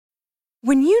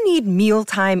When you need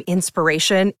mealtime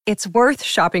inspiration, it's worth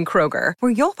shopping Kroger,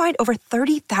 where you'll find over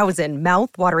 30,000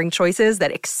 mouth-watering choices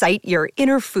that excite your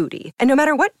inner foodie. And no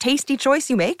matter what tasty choice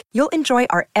you make, you'll enjoy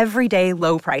our everyday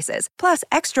low prices, plus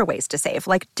extra ways to save,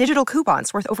 like digital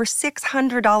coupons worth over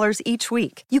 $600 each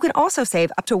week. You can also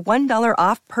save up to $1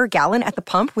 off per gallon at the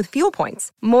pump with fuel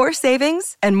points. More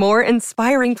savings and more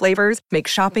inspiring flavors make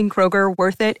shopping Kroger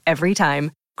worth it every time.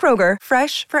 Kroger,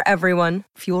 fresh for everyone.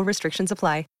 Fuel restrictions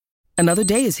apply. Another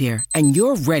day is here, and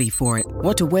you're ready for it.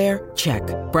 What to wear? Check.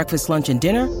 Breakfast, lunch, and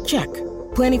dinner? Check.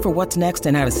 Planning for what's next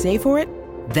and how to save for it?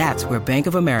 That's where Bank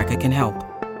of America can help.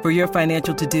 For your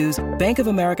financial to-dos, Bank of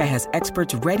America has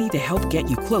experts ready to help get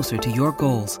you closer to your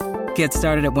goals. Get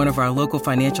started at one of our local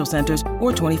financial centers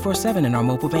or 24/7 in our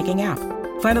mobile banking app.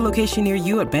 Find a location near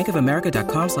you at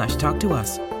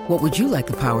bankofamerica.com/talktous. What would you like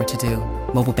the power to do?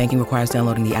 Mobile banking requires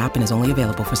downloading the app and is only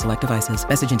available for select devices.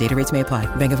 Message and data rates may apply.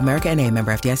 Bank of America N.A.,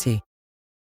 member FDIC.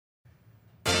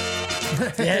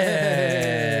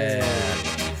 Yeah.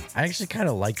 I actually kind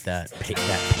of like that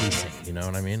pacing, you know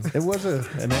what I mean? It was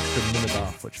an extra minute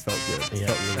off, which felt good. Yeah.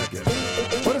 Felt really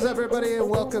good. What is up, everybody, and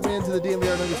welcome into the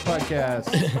DMVR Nuggets podcast.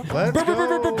 Let's go.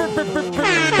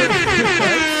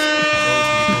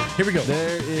 Here we go.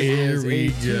 There is a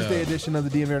Tuesday edition of the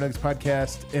DMVR Nuggets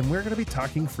podcast, and we're going to be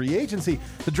talking free agency.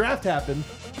 The draft happened.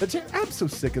 I'm so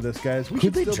sick of this, guys.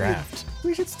 Who'd they draft?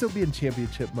 We should still be in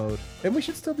championship mode, and we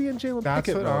should still be in Jalen That's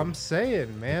Pickett what mode. I'm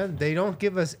saying, man. They don't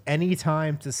give us any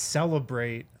time to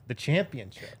celebrate the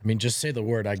championship. I mean, just say the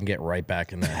word, I can get right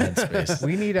back in that headspace.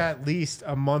 We need at least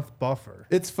a month buffer.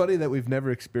 It's funny that we've never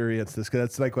experienced this, because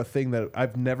that's like a thing that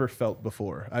I've never felt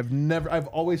before. I've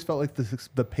always felt like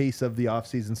the pace of the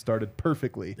offseason started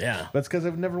perfectly. Yeah. That's because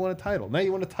I've never won a title. Now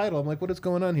you won a title. I'm like, what is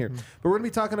going on here? But we're going to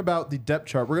be talking about the depth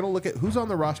chart. We're going to look at who's on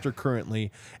the roster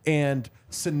currently and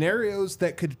scenarios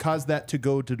that could cause that to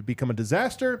go to become a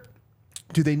disaster.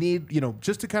 Do they need,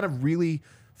 just to kind of really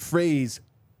phrase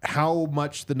how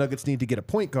much the Nuggets need to get a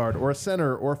point guard or a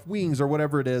center or wings or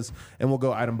whatever it is, and we'll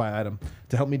go item by item.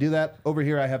 To help me do that, over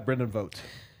here I have Brendan Vogt.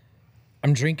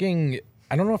 I'm drinking,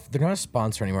 I don't know if they're not a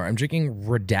sponsor anymore. I'm drinking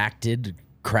Redacted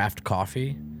Craft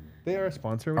Coffee. They are a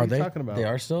sponsor. What are you talking about? They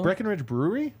are still? Breckenridge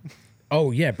Brewery? Oh,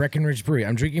 yeah, Breckenridge Brewery.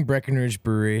 I'm drinking Breckenridge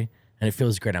Brewery, and it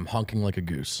feels great. I'm honking like a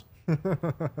goose.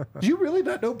 Do you really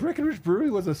not know Breckenridge Brewery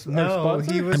was our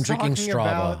sponsor? he was I'm drinking talking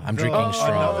Strava. about I'm drinking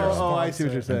Strava. Oh, I see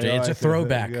what you're saying. It's a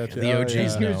throwback. The OGs He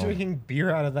was know. drinking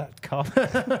beer out of that cup.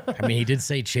 I mean, he did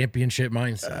say championship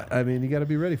mindset. I mean, you got to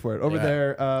be ready for it. Over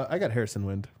there, I got Harrison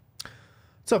Wind.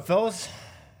 What's up, fellas?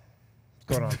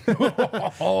 What's going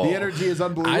on? The energy is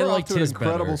unbelievable. I We're off liked to an his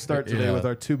incredible better. start today Yeah. with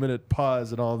our 2-minute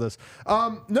pause and all this.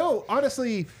 No,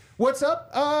 honestly, what's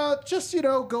up? Just,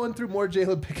 going through more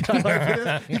Jalen Pickett highlight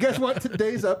videos. You guys want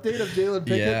today's update of Jalen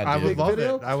Pickett? Yeah, I dude. would Big love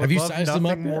video? it. I would Have you love sized him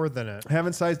nothing up yet? more than it.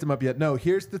 Haven't sized him up yet. No,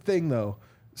 here's the thing, though.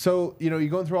 So, you're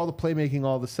going through all the playmaking,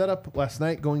 all the setup last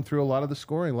night, going through a lot of the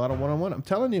scoring, a lot of one-on-one. I'm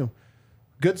telling you,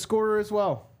 good scorer as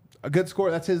well. A good scorer.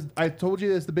 That's his. I told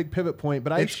you that's the big pivot point,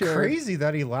 but It's crazy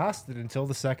that he lasted until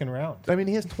the second round. I mean,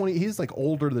 he has 20. He's like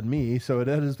older than me, so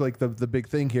that is like the big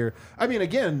thing here. I mean,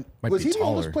 again, Might was be he the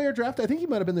oldest taller. player drafted? I think he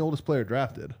might have been the oldest player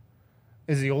drafted.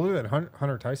 Is he older than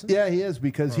Hunter Tyson? Yeah, he is,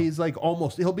 because he's like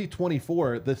he'll be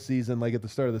 24 this season, like at the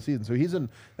start of the season. So he's an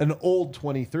old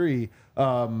 23.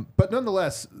 But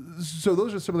nonetheless, so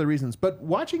those are some of the reasons. But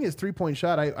watching his 3-point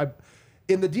shot, I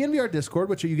in the DNVR Discord,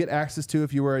 which you get access to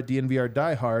if you were a DNVR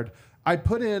diehard, I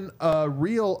put in a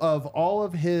reel of all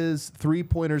of his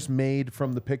 3-pointers made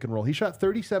from the pick and roll. He shot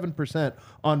 37%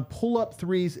 on pull-up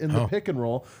threes in the pick and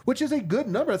roll, which is a good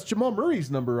number. That's Jamal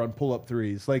Murray's number on pull-up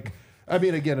threes. Like, I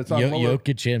mean, again, it's on lower.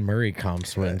 Jokic and Murray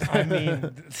comps win. I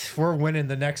mean, we're winning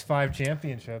the next 5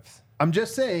 championships I'm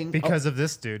just saying because of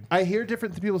this dude. I hear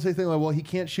different people say things like, "Well, he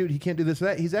can't shoot, he can't do this or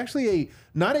that." He's actually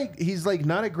not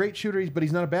a great shooter, but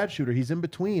he's not a bad shooter. He's in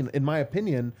between, in my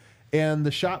opinion. And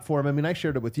the shot form, I mean, I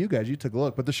shared it with you guys. You took a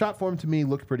look, but the shot form to me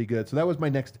looked pretty good. So that was my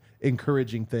next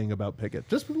encouraging thing about Pickett.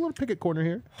 Just a little Pickett corner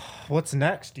here. What's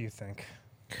next, do you think?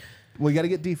 Well, you got to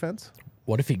get defense.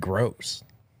 What if he grows?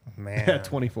 Man. At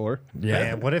 24. Yeah.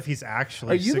 Man, what if he's Are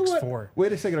actually you the 6'4"? one?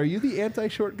 Wait a second. Are you the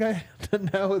anti-short guy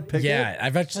now with Pickett? Yeah,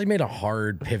 I've actually made a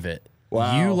hard pivot.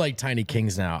 Wow. You like tiny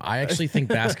kings now. I actually think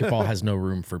basketball has no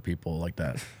room for people like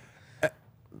that.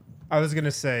 I was going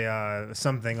to say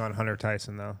something on Hunter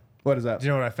Tyson, though. What is that? Do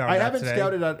you know what I found I out haven't today?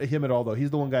 scouted out him at all, though. He's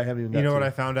the one guy I haven't even got You know to. what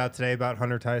I found out today about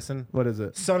Hunter Tyson? What is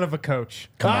it? Son of a coach.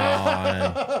 Come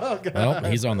on. Well,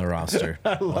 he's on the roster.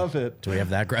 I love it. Do we have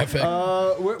that graphic?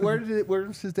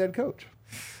 Where's his dad coach?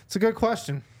 It's a good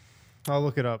question. I'll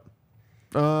look it up.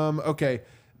 Okay.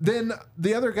 Then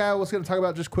the other guy I was going to talk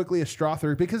about just quickly is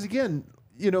Strother, because again,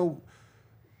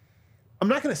 I'm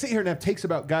not going to sit here and have takes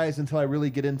about guys until I really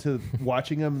get into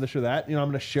watching them, this or that. I'm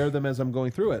going to share them as I'm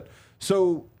going through it.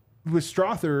 So with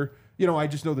Strother, I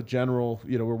just know the general,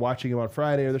 we're watching him on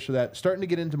Friday or this or that, starting to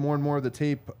get into more and more of the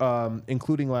tape,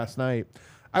 including last night.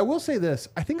 I will say this.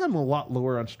 I think I'm a lot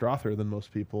lower on Strother than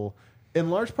most people, in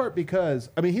large part because,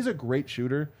 he's a great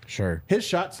shooter. Sure. His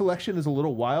shot selection is a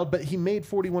little wild, but he made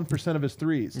 41% of his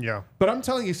threes. Yeah. But I'm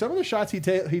telling you, some of the shots he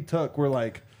took were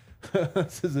like,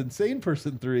 this is insane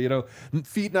person three,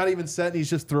 feet not even set, and he's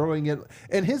just throwing it.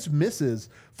 And his misses,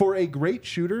 for a great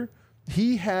shooter,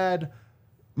 he had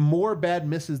more bad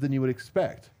misses than you would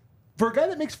expect. For a guy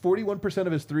that makes 41%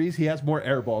 of his threes, he has more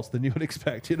air balls than you would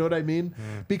expect. You know what I mean?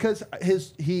 Because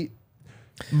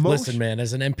listen, man,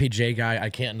 as an MPJ guy,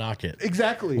 I can't knock it.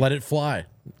 Exactly. Let it fly.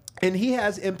 And he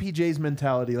has MPJ's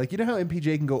mentality. Like, how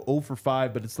MPJ can go 0 for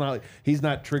 5, but it's not like he's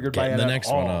not triggered by it the at next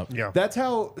all. one up. Yeah. That's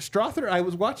how Strother, I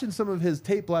was watching some of his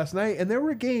tape last night, and there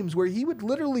were games where he would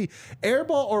literally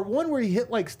airball, or one where he hit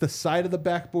like the side of the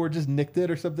backboard, just nicked it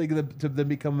or something to then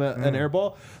become an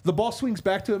airball. The ball swings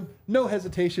back to him, no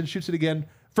hesitation, shoots it again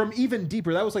from even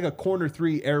deeper. That was like a corner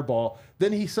 3 airball.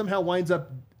 Then he somehow winds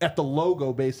up at the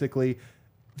logo, basically.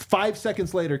 5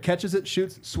 seconds later, catches it,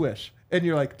 shoots, swish. And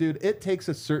you're like, dude, it takes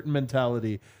a certain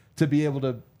mentality to be able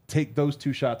to take those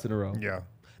 2 shots in a row. Yeah.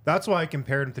 That's why I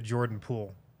compared him to Jordan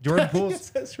Poole. Jordan Poole's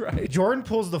that's right. Jordan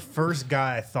Poole's the first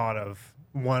guy I thought of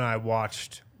when I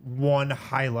watched one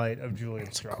highlight of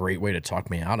Julian Strother. Great way to talk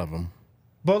me out of him.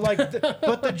 But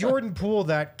but the Jordan Poole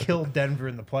that killed Denver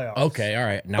in the playoffs. Okay, all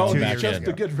right. Now I'm back just in.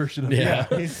 the good version of Yeah.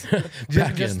 it.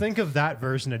 Just think of that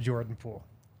version of Jordan Poole.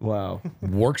 Wow.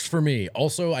 Works for me.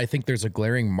 Also, I think there's a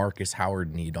glaring Marcus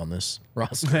Howard need on this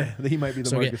roster. He might be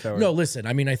the Marcus Howard. No, listen,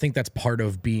 I think that's part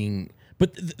of being...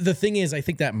 But the thing is, I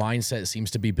think that mindset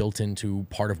seems to be built into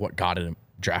part of what got him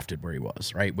drafted where he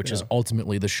was, right? Which is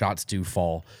ultimately the shots do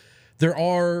fall. There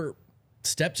are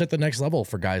steps at the next level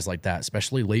for guys like that,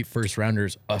 especially late first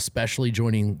rounders, especially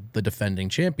joining the defending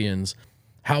champions.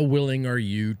 How willing are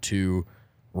you to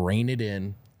rein it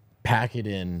in, pack it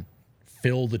in,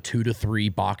 fill the 2 to 3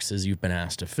 boxes you've been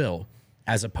asked to fill,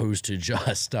 as opposed to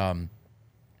just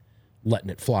letting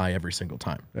it fly every single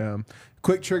time?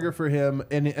 Quick trigger for him,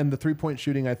 and the 3-point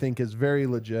shooting, I think, is very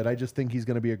legit. I just think he's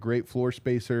going to be a great floor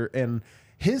spacer, and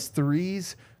his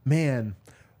threes, man,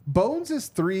 Bones'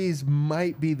 threes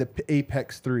might be the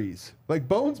apex threes. Like,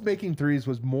 Bones making threes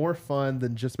was more fun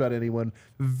than just about anyone.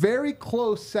 Very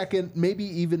close second, maybe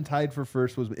even tied for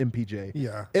first, was MPJ.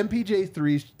 Yeah. MPJ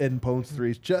threes and Bones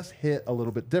threes just hit a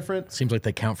little bit different. Seems like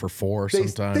they count for 4 They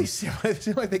sometimes.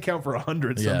 seem like they count for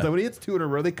 100 Yeah. sometimes. When he hits 2 in a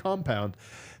row, they compound.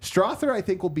 Strother, I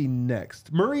think, will be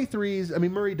next. Murray threes,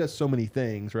 Murray does so many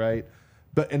things, right?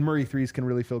 And Murray threes can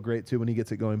really feel great, too, when he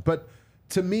gets it going. But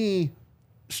to me,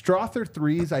 Strother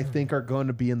threes, I think, are going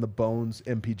to be in the Bones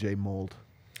MPJ mold.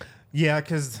 Yeah,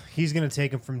 because he's going to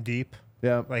take him from deep.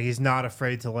 Yeah. Like, he's not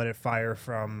afraid to let it fire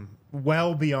from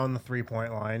well beyond the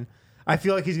 3-point line. I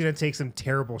feel like he's going to take some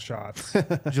terrible shots,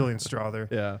 Julian Strother.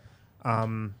 Yeah.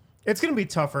 It's going to be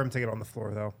tough for him to get on the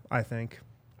floor, though, I think.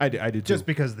 I do too. Just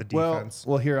because of the defense.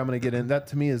 Well, here, I'm going to get in. That,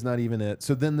 to me, is not even it.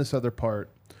 So then this other part.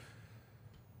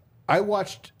 I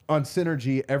watched on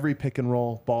Synergy every pick and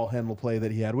roll ball handle play that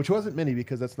he had, which wasn't many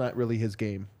because that's not really his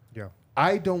game. Yeah.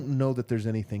 I don't know that there's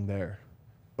anything there.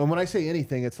 And when I say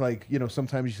anything, it's like,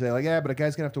 sometimes you say, like, yeah, but a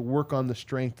guy's going to have to work on the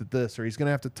strength of this, or he's going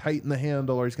to have to tighten the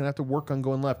handle, or he's going to have to work on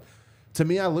going left. To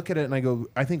me, I look at it and I go,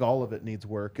 I think all of it needs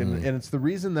work. And it's the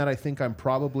reason that I think I'm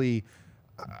probably...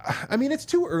 it's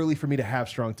too early for me to have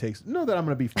strong takes. Know that I'm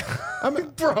going to be...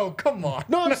 Bro, come on.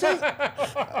 No, I'm saying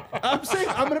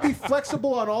I'm going to be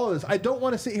flexible on all of this. I don't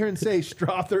want to sit here and say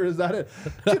Strother is that it.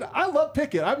 Dude, I love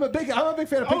Pickett. I'm a big fan of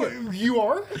Pickett. Oh, you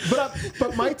are?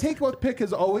 But my take with Pick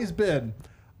has always been,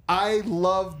 I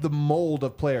love the mold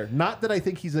of player. Not that I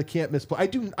think he's a can't miss play.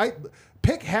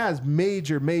 Pick has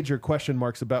major question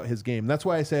marks about his game. That's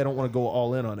why I say I don't want to go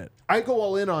all in on it. I go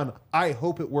all in on, I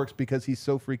hope it works because he's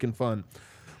so freaking fun.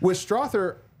 With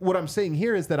Strother, what I'm saying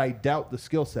here is that I doubt the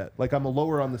skill set. Like, I'm a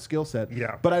lower on the skill set.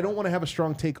 Yeah. But I don't want to have a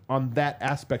strong take on that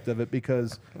aspect of it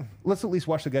because let's at least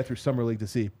watch the guy through Summer League to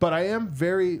see. But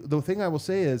the thing I will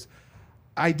say is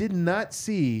I did not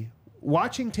see,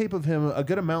 watching tape of him a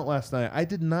good amount last night, I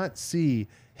did not see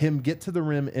him get to the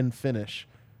rim and finish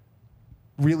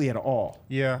really at all.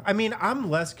 Yeah.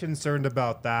 I'm less concerned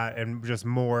about that and just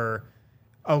more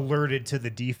alerted to the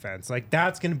defense. Like,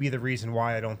 that's going to be the reason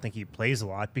why I don't think he plays a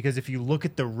lot, because if you look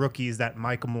at the rookies that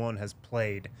Michael Malone has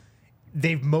played,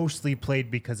 they've mostly played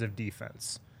because of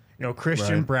defense.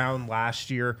 Christian Brown last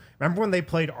year. Remember when they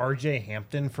played RJ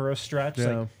Hampton for a stretch?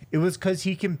 Yeah. Like, it was because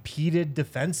he competed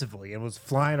defensively and was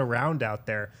flying around out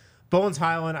there. Bones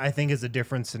Highland, I think, is a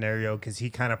different scenario because he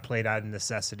kind of played out of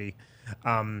necessity.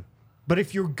 But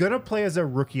if you're going to play as a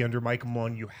rookie under Mike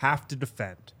Malone, you have to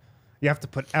defend. You have to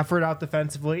put effort out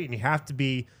defensively, and you have to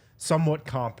be somewhat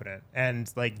competent. And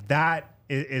like that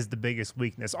is the biggest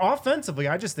weakness. Offensively,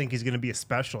 I just think he's going to be a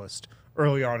specialist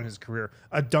early on in his career,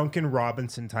 a Duncan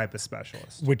Robinson type of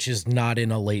specialist. Which is not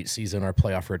in a late season or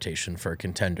playoff rotation for a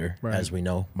contender. Right. As we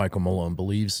know, Michael Malone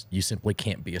believes you simply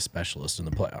can't be a specialist in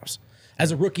the playoffs.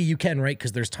 As a rookie, you can, right?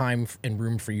 Because there's time and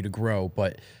room for you to grow,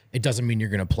 but it doesn't mean you're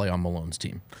going to play on Malone's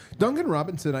team. Duncan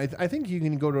Robinson, I think you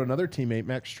can go to another teammate,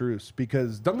 Max Strus,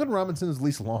 because Duncan Robinson is at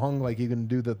least long. Like, you can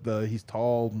do he's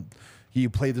tall,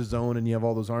 you play the zone, and you have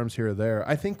all those arms here or there.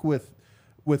 I think with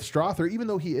Strother, even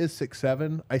though he is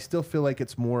 6'7", I still feel like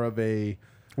it's more of a...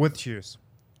 With shoes.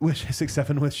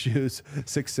 6'7" with shoes,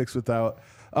 6'6" without.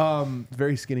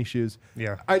 Very skinny shoes.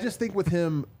 Yeah. I just think with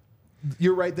him...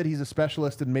 You're right that he's a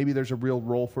specialist, and maybe there's a real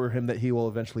role for him that he will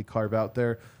eventually carve out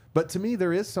there. But to me,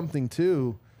 there is something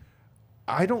too.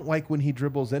 I don't like when he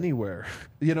dribbles anywhere.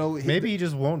 Maybe he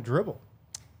just won't dribble.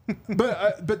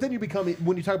 But then you become,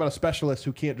 when you talk about a specialist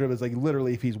who can't dribble, it's like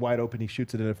literally if he's wide open, he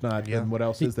shoots it, and if not, then what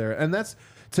else is there? And that's,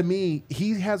 to me,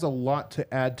 he has a lot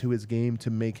to add to his game to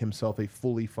make himself a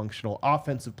fully functional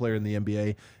offensive player in the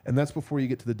NBA, and that's before you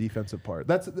get to the defensive part.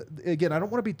 That's, again, I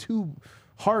don't want to be too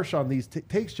harsh on these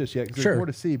takes just yet because there's more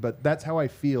to see, but that's how I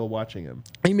feel watching him.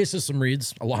 He misses some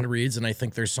reads, a lot of reads, and I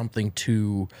think there's something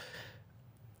to...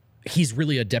 He's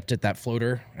really adept at that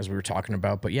floater, as we were talking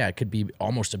about. But, yeah, it could be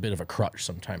almost a bit of a crutch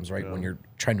sometimes, right, when you're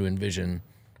trying to envision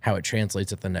how it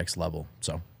translates at the next level.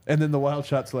 So, and then the wild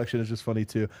shot selection is just funny,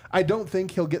 too. I don't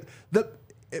think he'll get...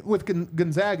 With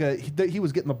Gonzaga, he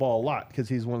was getting the ball a lot because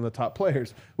he's one of the top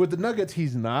players. With the Nuggets,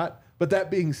 he's not. But that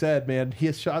being said, man,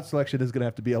 his shot selection is going to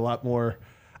have to be a lot more...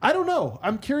 I don't know.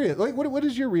 I'm curious. Like, what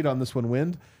is your read on this one,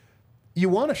 Wind? You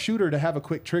want a shooter to have a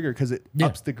quick trigger because it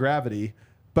ups the gravity.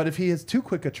 But if he has too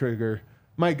quick a trigger,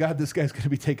 my God, this guy's going to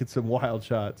be taking some wild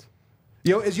shots.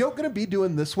 Is Yoke going to be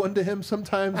doing this one to him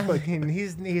sometimes? I mean,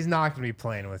 he's not going to be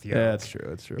playing with Yoke. Yeah, that's true.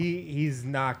 That's true. He's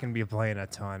not going to be playing a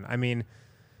ton. I mean,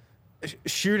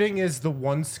 shooting is the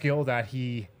one skill that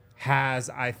he has,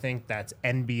 I think, that's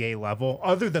NBA level,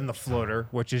 other than the floater,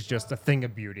 which is just a thing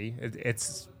of beauty.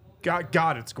 It's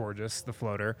it's gorgeous, the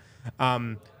floater.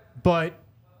 But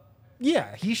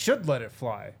yeah, he should let it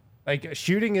fly. Like,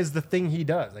 shooting is the thing he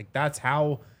does. Like, that's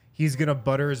how he's gonna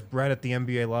butter his bread at the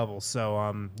NBA level.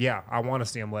 So yeah, I want to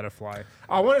see him let it fly.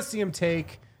 I want to see him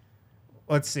take...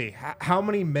 Let's see. How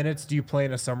many minutes do you play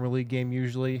in a summer league game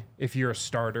usually if you're a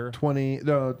starter?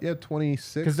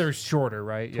 26. Because they're shorter,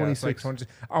 right? 26. Yeah, it's like 20.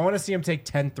 I want to see him take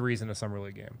 10 threes in a summer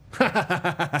league game.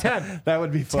 10. That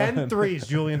would be fun. 10 threes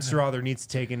Julian Strother needs to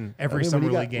take in every summer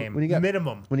league game.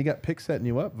 Minimum. When you got pick setting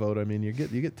you up, Vote, I mean, you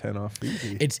get 10 off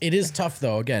easy. It is tough,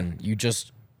 though. Again,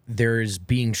 there's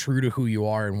being true to who you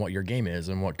are and what your game is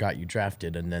and what got you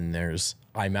drafted. And then there's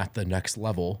I'm at the next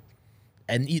level.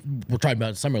 And we're talking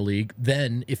about summer league.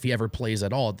 Then, if he ever plays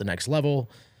at all at the next level,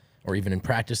 or even in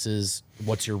practices,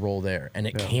 what's your role there? And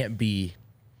it can't be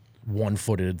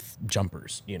one-footed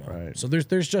jumpers, Right. So there's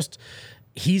just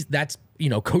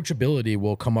coachability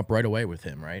will come up right away with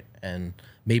him, right? And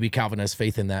maybe Calvin has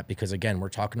faith in that because again, we're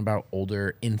talking about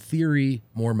older, in theory,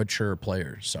 more mature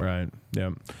players. So. Right. Yeah.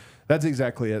 That's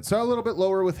exactly it. So a little bit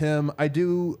lower with him. I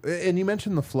do, and you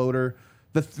mentioned the floater.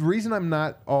 The reason I'm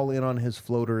not all in on his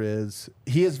floater is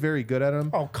he is very good at him.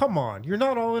 Oh, come on. You're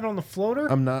not all in on the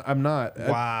floater? I'm not.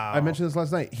 Wow. I mentioned this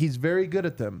last night. He's very good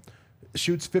at them.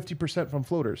 Shoots 50% from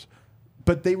floaters.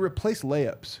 But they replace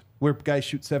layups where guys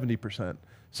shoot 70%.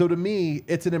 So to me,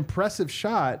 it's an impressive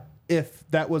shot if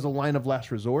that was a line of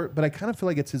last resort, but I kind of feel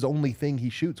like it's his only thing he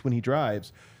shoots when he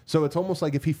drives. So it's almost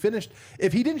like if he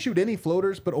didn't shoot any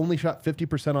floaters but only shot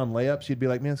 50% on layups, you'd be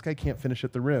like, man, this guy can't finish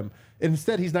at the rim. And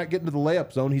instead, he's not getting to the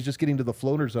layup zone. He's just getting to the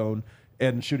floater zone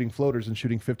and shooting floaters and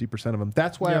shooting 50% of them.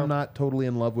 That's why I'm not totally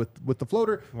in love with the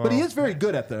floater, but he is very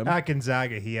good at them. At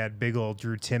Gonzaga, he had big old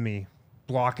Drew Timme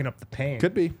blocking up the paint.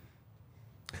 Could be.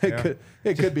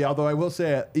 It could be, although I will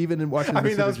say, even in watching I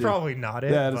mean, that was probably not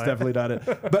it. Yeah, that's definitely not it.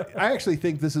 But I actually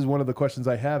think this is one of the questions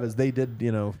I have is they did,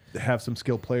 have some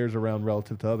skilled players around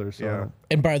relative to others. So. Yeah.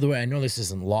 And by the way, I know this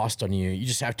isn't lost on you. You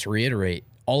just have to reiterate,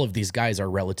 all of these guys are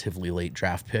relatively late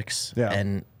draft picks. Yeah.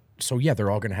 And So yeah,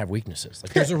 they're all going to have weaknesses.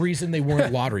 Like there's a reason they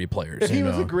weren't lottery players. If he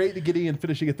was a great getting and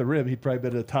finishing at the rim, he'd probably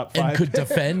been a top 5 and could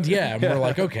defend. Yeah, and we're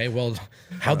like, okay, well,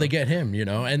 how'd they get him? You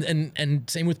know, and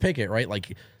same with Pickett, right?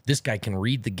 Like this guy can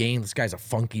read the game. This guy's a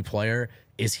funky player.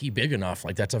 Is he big enough?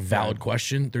 Like that's a valid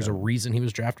question. There's a reason he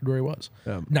was drafted where he was.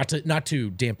 Not to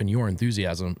dampen your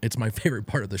enthusiasm. It's my favorite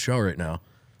part of the show right now.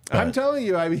 I'm telling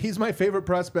you, I mean, he's my favorite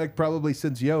prospect probably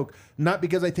since Yoke. Not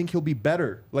because I think he'll be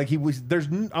better. Like he was, there's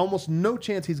almost no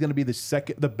chance he's going to be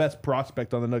the best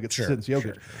prospect on the Nuggets since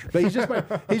Jokic. But he's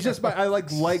just my. I like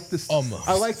this. Almost.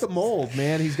 I like the mold,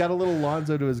 man. He's got a little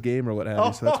Lonzo to his game or what have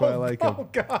you. So that's why I like him. Oh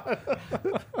God!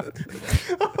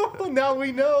 Now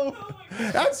we know.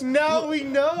 Now we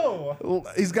know.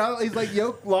 He's like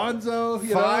Yoke, Lonzo.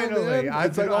 Finally,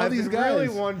 it's like all these guys. Really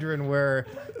wondering where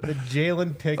the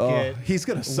Jalen Pickett he's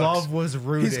gonna suck. love was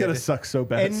rooted. He's gonna suck so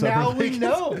bad. And now we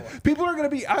know. People are gonna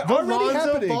be The already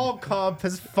Lonzo happening. Ball comp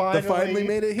has finally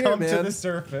made it here, come man. to the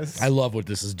surface. I love what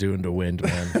this is doing to Wind,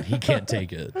 man. He can't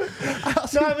take it.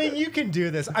 No, I mean you can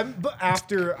do this. But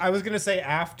I was gonna say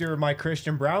after my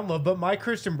Christian Brown love, but my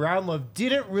Christian Brown love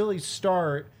didn't really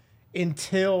start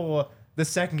until the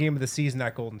second game of the season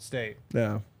at Golden State.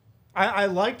 Yeah. I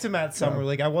liked him at Summer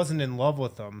League. I wasn't in love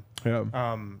with him.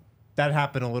 Yeah. That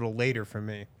happened a little later for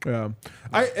me. Yeah.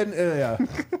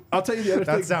 I'll tell you the other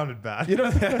thing. That sounded bad. You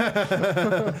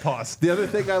know, Pause. the other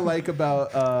thing I like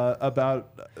about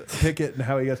Pickett and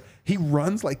how he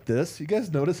runs like this. You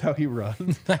guys notice how he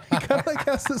runs? He kind of like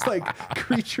has this like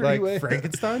creature way.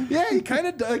 Frankenstein? Yeah, he kind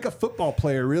of like a football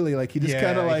player, really. Like he just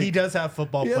kind of like he does have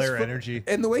football player energy.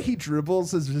 And the way he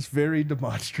dribbles is just very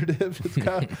demonstrative. It's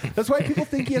that's why people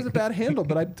think he has a bad handle,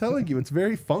 but I'm telling you, it's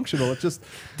very functional. It just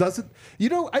doesn't.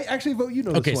 I actually vote this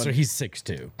Okay, one. so he's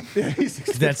 6'2". Yeah, he's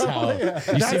 6'2". That's how you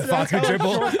see Facu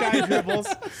dribble. Short guy dribbles.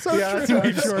 So yeah, true.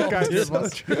 that's how short guy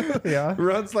dribbles. Yeah.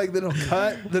 Runs like then he'll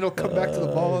cut, then he'll come back to the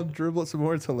ball and dribble it some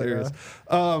more. It's hilarious.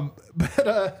 Yeah.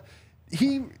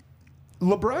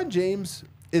 LeBron James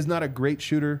is not a great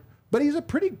shooter, but he's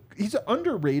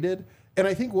underrated. And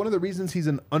I think one of the reasons he's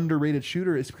an underrated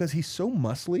shooter is because he's so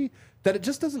muscly that it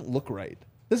just doesn't look right.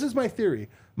 This is my theory.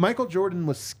 Michael Jordan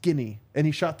was skinny and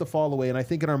he shot the fall away, and I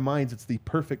think in our minds it's the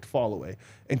perfect fall away.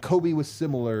 And Kobe was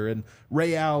similar, and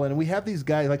Ray Allen, and we have these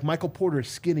guys like Michael Porter is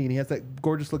skinny and he has that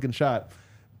gorgeous looking shot.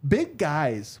 Big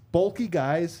guys, bulky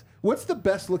guys. What's the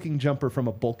best looking jumper from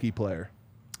a bulky player?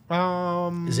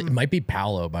 It might be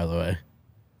Paolo, by the way.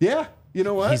 Yeah, you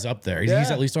know what? He's up there. He's Yeah.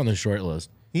 at least on the short list.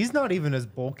 He's not even as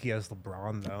bulky as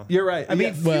LeBron, though. You're right. I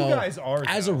mean, few guys are.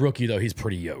 As a rookie, though, he's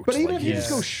pretty yoked. But even like, if you just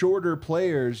go shorter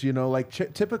players,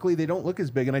 typically they don't look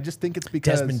as big, and I just think it's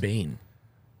because Desmond Bane.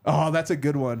 Oh, that's a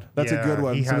good one. That's a good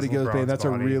one. he has Somebody goes LeBron's Bane. That's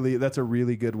body. a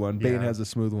really good one. Bane Yeah. has a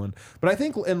smooth one. But I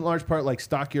think in large part, like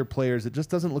stockier players, it just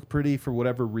doesn't look pretty for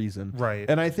whatever reason. Right.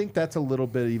 And I think that's a little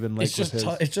bit even like It's just with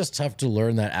his. it's just tough to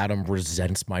learn that Adam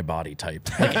resents my body type.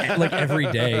 Like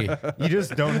every day, You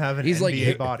just don't have an he's NBA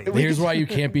like, body. here's why you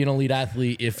can't be an elite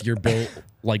athlete if you're built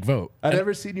like Vote. I've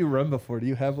never seen you run before. Do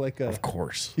you have like a? Of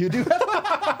course. You do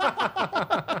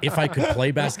If I could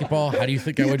play basketball, how do you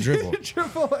think I would dribble?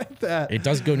 dribble like that. It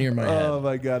does go near my head. Oh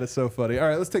my God, it's so funny. All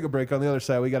right, let's take a break. On the other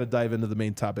side, we got to dive into the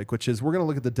main topic, which is we're going to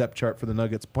look at the depth chart for the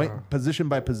Nuggets, position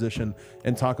by position,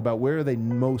 and talk about where they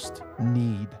most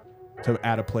need to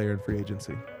add a player in free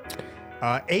agency.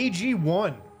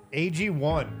 AG1.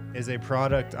 AG1 is a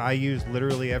product I use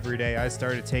literally every day. I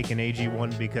started taking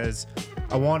AG1 because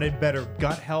I wanted better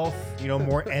gut health,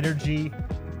 more energy,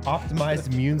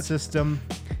 optimized immune system.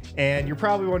 And you're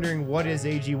probably wondering, what is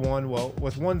AG1? Well,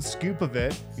 with one scoop of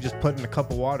it, you just put in a cup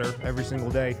of water every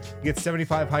single day. You get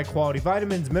 75 high-quality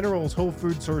vitamins, minerals, whole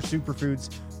food source superfoods,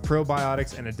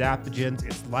 probiotics, and adaptogens.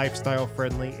 It's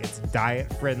lifestyle-friendly. It's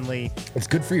diet-friendly. It's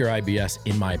good for your IBS,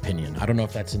 in my opinion. I don't know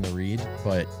if that's in the read,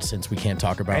 but since we can't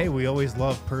talk about Hey, we always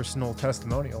love personal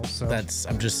testimonials. So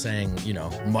I'm just saying,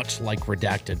 much like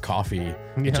redacted coffee,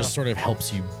 it just sort of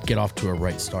helps you get off to a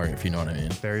right start, if you know what I mean.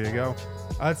 there you go.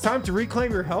 It's time to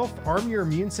reclaim your health. Arm your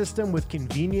immune system with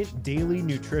convenient daily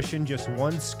nutrition. Just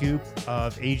one scoop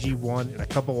of AG1 in a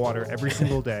cup of water every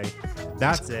single day.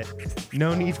 That's it.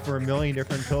 No need for a million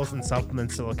different pills and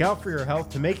supplements. So look out for your health.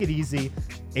 To make it easy,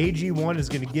 AG1 is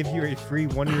going to give you a free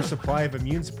 1-year supply of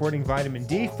immune-supporting vitamin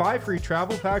D, 5 free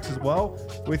travel packs as well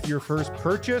with your first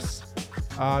purchase.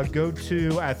 Go to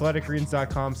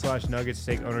athleticgreens.com/nuggets to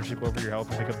take ownership over your health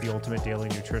and pick up the ultimate daily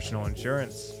nutritional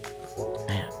insurance.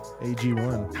 Man,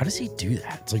 AG1. how does he do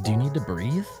that? It's like, do you need to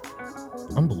breathe?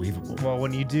 Unbelievable. Well,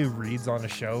 when you do reads on a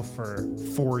show for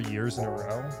 4 years in a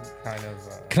row, kind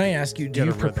of. Can I ask you, do Get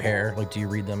you a rhythm. prepare? Like, do you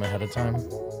read them ahead of time?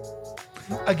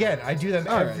 Again, I do them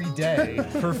every day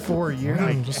for 4 years.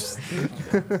 I'm just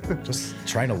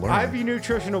trying to learn. IV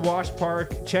Nutritional Wash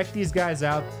Park. Check these guys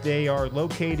out. They are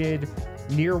located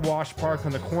near Wash Park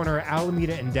on the corner of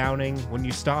Alameda and Downing. When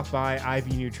you stop by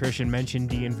IV Nutrition, mention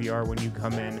DNVR when you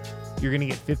come in. You're going to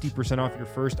get 50% off your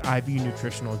first IV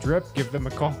Nutritional drip. Give them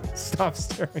a call. Stop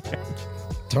staring at me.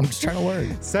 I'm just trying to learn.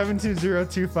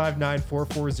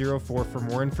 720-259-4404 for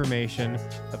more information.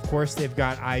 Of course, they've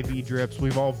got IV drips.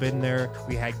 We've all been there.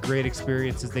 We had great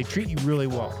experiences. They treat you really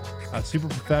well. Super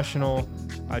professional.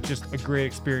 Just a great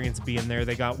experience being there.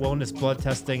 They got wellness blood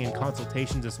testing and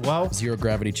consultations as well. Zero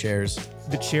gravity chairs.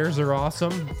 The chairs are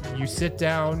awesome. You sit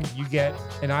down, you get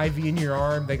an IV in your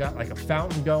arm. They got like a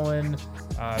fountain going,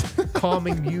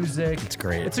 calming music. It's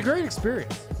great. It's a great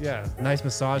experience. Yeah. Nice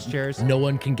massage chairs. No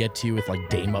one can get to you with like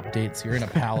Dame updates. You're in a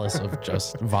palace of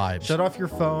just vibes. Shut off your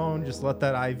phone. Just let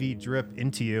that IV drip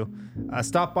into you.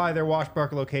 Stop by their Wash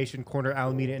Park location, corner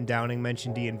Alameda and Downing.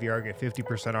 Mention DNVR. Get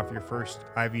 50% off your first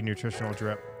IV nutritional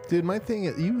drip. Dude, my thing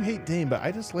is, you hate Dame, but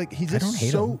I just like, he's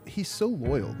so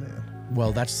loyal, man.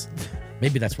 Well,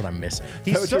 maybe that's what I'm missing.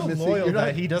 He's so loyal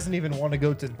that he doesn't even want to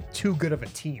go to too good of a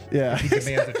team. Yeah. If he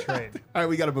demands a trade. All right,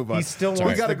 we got to move on. He still we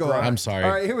wants got to to go grind. on. I'm sorry.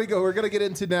 All right, here we go. We're going to get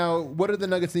into now, what do the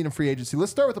Nuggets need in free agency?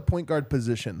 Let's start with the point guard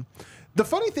position. The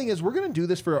funny thing is, we're going to do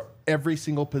this for every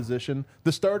single position.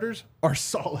 The starters are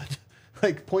solid.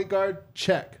 Like point guard,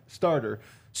 check, starter.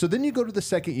 So then you go to the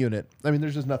second unit. I mean,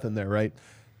 there's just nothing there, right?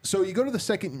 So you go to the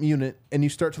second unit and you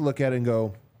start to look at it and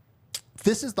go,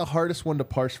 this is the hardest one to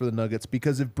parse for the Nuggets,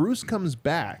 because if Bruce comes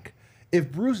back,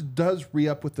 if Bruce does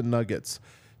re-up with the Nuggets,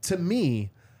 to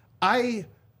me, I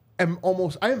am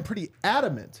pretty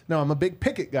adamant. Now, I'm a big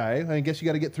Pickett guy. I guess you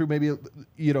got to get through maybe,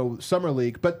 summer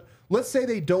league. But let's say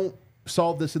they don't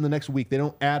solve this in the next week. They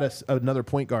don't add another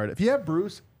point guard. If you have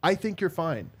Bruce, I think you're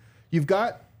fine. You've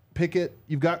got Pickett.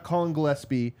 You've got Colin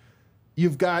Gillespie.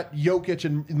 You've got Jokic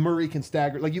and Murray can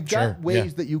stagger. Like, you've got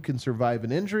ways that you can survive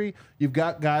an injury. You've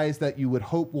got guys that you would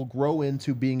hope will grow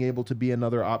into being able to be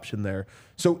another option there.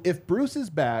 So if Bruce is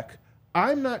back,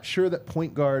 I'm not sure that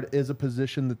point guard is a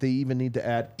position that they even need to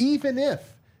add, even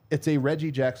if it's a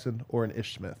Reggie Jackson or an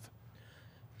Ish Smith.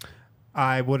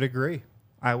 I would agree.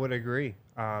 I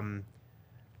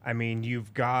mean,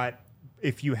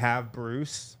 if you have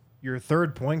Bruce, your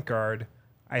third point guard,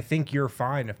 I think you're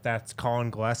fine if that's Colin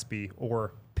Gillespie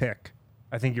or Pick.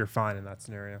 I think you're fine in that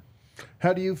scenario.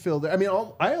 How do you feel there? I mean,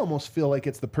 I almost feel like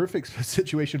it's the perfect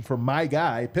situation for my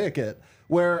guy, Pickett,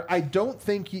 where I don't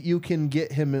think you can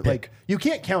get him, like, you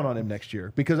can't count on him next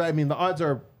year, because, I mean, the odds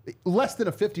are less than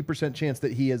a 50% chance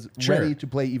that he is ready to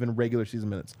play even regular season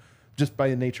minutes, just by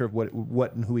the nature of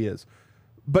what and who he is.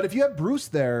 But if you have Bruce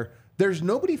there, there's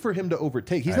nobody for him to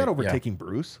overtake. He's not overtaking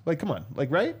Bruce. Like, come on. Like,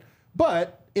 right?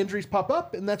 But injuries pop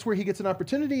up, and that's where he gets an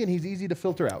opportunity, and he's easy to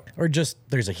filter out. Or just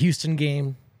there's a Houston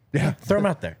game. Yeah. Throw him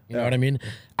out there. You know what I mean?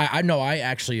 I know I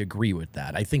actually agree with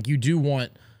that. I think you do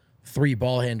want 3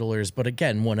 ball handlers, but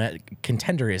again, when a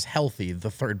contender is healthy,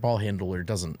 the third ball handler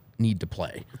doesn't need to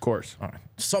play. Of course.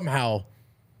 Somehow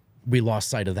we lost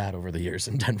sight of that over the years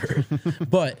in Denver.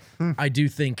 But I do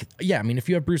think, I mean, if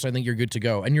you have Bruce, I think you're good to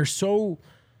go. And you're so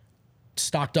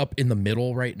stocked up in the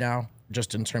middle right now,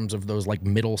 just in terms of those like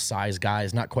middle-sized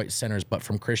guys, not quite centers, but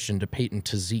from Christian to Peyton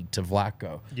to Zeke to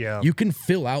Vlatko. Yeah. You can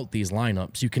fill out these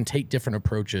lineups. You can take different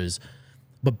approaches,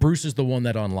 but Bruce is the one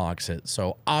that unlocks it.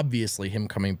 So obviously him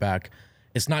coming back,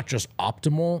 it's not just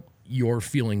optimal. You're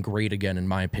feeling great again, in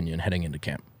my opinion, heading into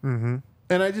camp. Mm-hmm.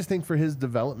 And I just think for his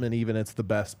development, even it's the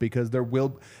best, because there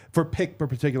will, for Pick in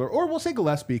particular, or we'll say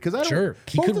Gillespie, because I don't.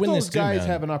 He both could of win those this too, guys man.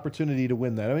 have an opportunity to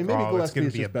win that. I mean, maybe Gillespie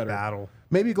is just better. Battle.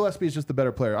 Maybe Gillespie is just the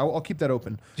better player. I'll keep that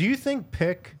open. Do you think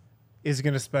Pick is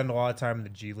going to spend a lot of time in the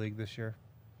G League this year?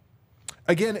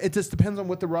 Again, it just depends on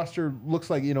what the roster looks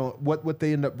like, what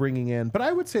they end up bringing in. But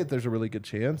I would say that there's a really good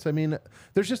chance. I mean,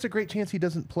 there's just a great chance he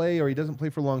doesn't play, or he doesn't play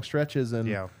for long stretches.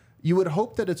 And you would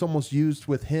hope that it's almost used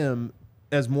with him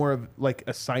as more of like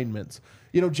assignments.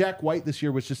 Jack White this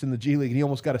year was just in the G League, and he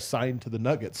almost got assigned to the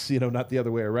Nuggets, not the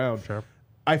other way around. Sure.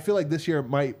 I feel like this year it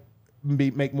might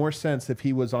make more sense if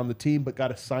he was on the team but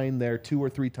got assigned there 2 or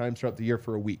 3 times throughout the year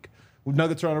for a week. When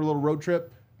Nuggets are on a little road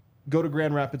trip, go to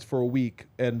Grand Rapids for a week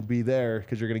and be there,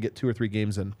 because you're going to get 2 or 3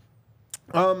 games in.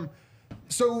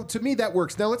 So to me, that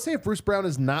works. Now, let's say if Bruce Brown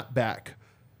is not back,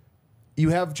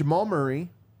 you have Jamal Murray,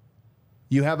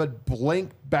 you have a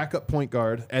blank backup point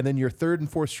guard, and then your third and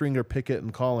fourth stringer, Pickett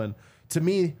and Colin. To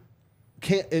me,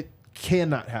 it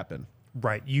cannot happen.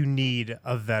 Right. You need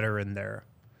a veteran there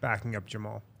backing up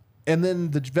Jamal. And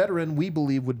then the veteran, we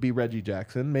believe, would be Reggie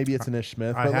Jackson. Maybe it's an Ish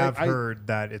Smith. I have heard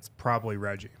that it's probably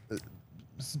Reggie.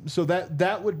 So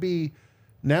that would be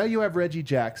Now you have Reggie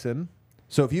Jackson.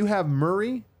 So if you have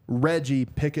Murray, Reggie,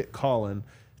 Pickett, Colin,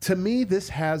 to me, this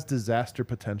has disaster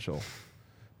potential.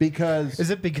 Because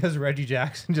Is it because Reggie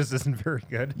Jackson just isn't very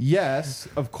good? yes,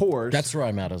 of course. That's where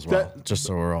I'm at as well, just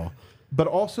so we're all. But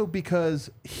also because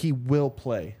he will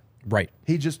play. Right.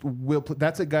 He just will play.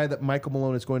 That's a guy that Michael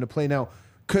Malone is going to play. Now,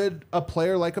 could a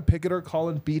player like a Pickett or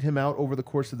Colin beat him out over the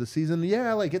course of the season?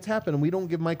 Yeah, like it's happened. And we don't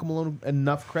give Michael Malone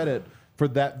enough credit for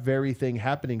that very thing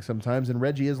happening sometimes. And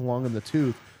Reggie is long in the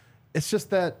tooth. It's just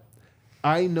that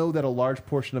I know that a large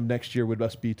portion of next year would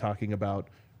must be talking about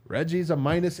Reggie's a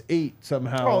 -8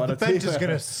 somehow. Oh, on the a bench team. is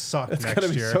going to suck It's next going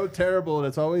to be year. so terrible, and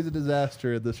it's always a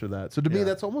disaster, this or that. So to me, Yeah.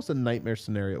 that's almost a nightmare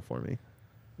scenario for me.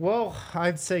 Well,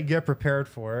 I'd say get prepared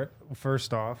for it,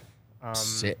 first off.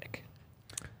 Sick.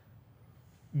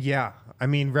 Yeah. I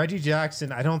mean, Reggie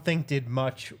Jackson, I don't think did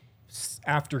much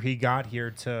after he got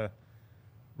here to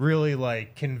really,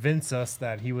 like, convince us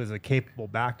that he was a capable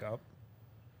backup.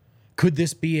 Could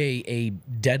this be a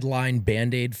deadline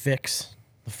Band-Aid fix?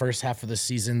 The first half of the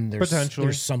season, Potentially.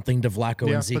 there's something to Vlaco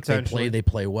Yeah, and Zeke. potentially. They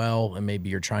play well, and maybe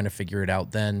you're trying to figure it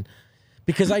out then.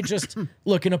 Because I just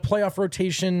look in a playoff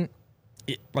rotation,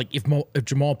 if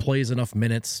Jamal plays enough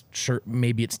minutes, sure,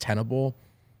 maybe it's tenable,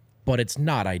 but it's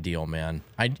not ideal, man.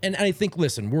 I think,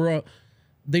 listen,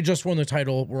 they just won the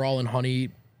title. We're all in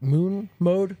honeymoon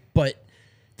mode, but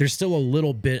there's still a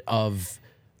little bit of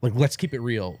let's keep it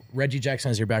real. Reggie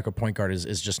Jackson as your backup point guard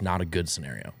is just not a good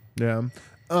scenario. Yeah.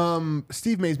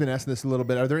 Steve May's been asking this a little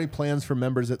bit. Are there any plans for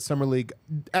members at Summer League?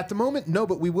 At the moment, no,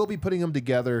 but we will be putting them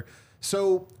together.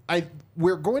 So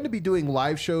we're going to be doing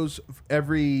live shows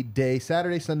every day,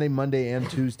 Saturday, Sunday, Monday, and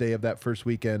Tuesday of that first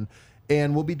weekend.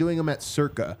 And we'll be doing them at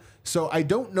Circa. So I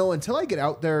don't know until I get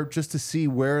out there just to see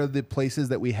where the places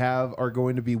that we have are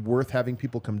going to be worth having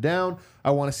people come down.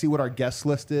 I want to see what our guest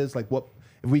list is, like what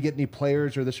if we get any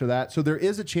players or this or that. So there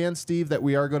is a chance, Steve, that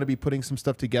we are going to be putting some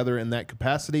stuff together in that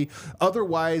capacity.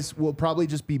 Otherwise, we'll probably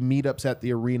just be meetups at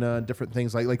the arena and different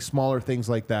things like smaller things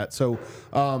like that. So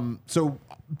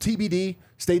TBD,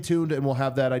 stay tuned, and we'll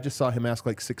have that. I just saw him ask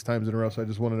like 6 times in a row, so I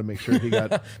just wanted to make sure he got.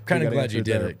 Kind he of got glad you answered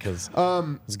did there. it because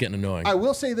it's getting annoying. I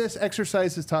will say this: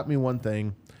 exercise has taught me one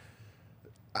thing.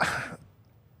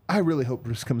 I really hope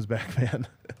Bruce comes back, man.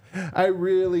 I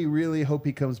really, really hope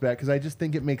he comes back because I just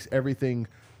think it makes everything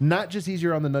not just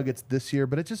easier on the Nuggets this year,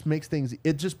 but it just makes things.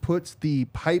 It just puts the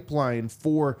pipeline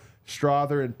for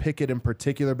Schroder and Pickett in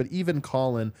particular, but even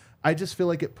Colin. I just feel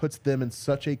like it puts them in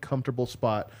such a comfortable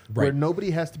spot where Right.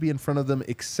 nobody has to be in front of them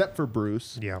except for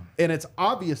Bruce. Yeah. And it's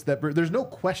obvious that there's no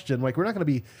question. Like, we're not going to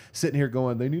be sitting here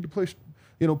going, they need to play,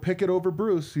 Pickett over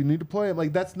Bruce. You need to play him.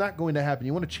 Like, that's not going to happen.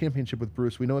 You want a championship with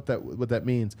Bruce. We know what that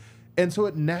means. And so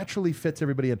it naturally fits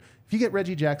everybody in. If you get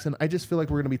Reggie Jackson, I just feel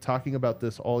like we're going to be talking about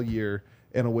this all year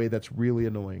in a way that's really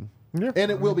annoying. Yeah.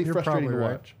 And it will be You're frustrating to probably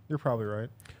right. watch. You're probably right.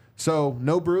 So,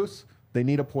 no Bruce. They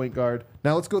need a point guard.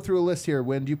 Now, let's go through a list here.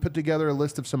 When you put together a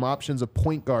list of some options of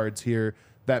point guards here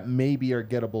that maybe are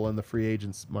gettable in the free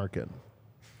agents market.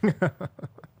 Great,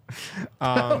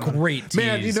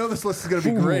 Man, tease. you know this list is going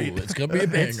to be great. It's gonna be a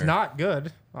banger. It's not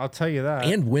good. I'll tell you that.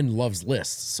 And Wynn loves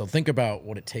lists, so think about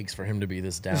what it takes for him to be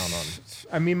this down on.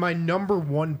 I mean, my number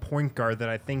one point guard that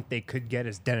I think they could get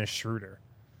is Dennis Schroder.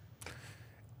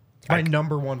 My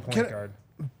number one point guard.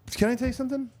 Can I tell you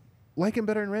something? Like him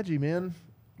better than Reggie, man.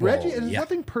 Reggie, and it's yeah.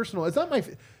 nothing personal. It's not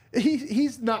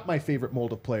he's not my favorite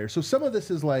mold of player. So some of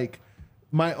this is like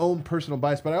my own personal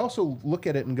bias, but I also look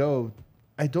at it and go,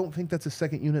 I don't think that's a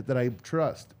second unit that I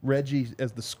trust. Reggie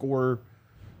as the scorer,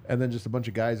 and then just a bunch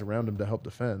of guys around him to help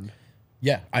defend.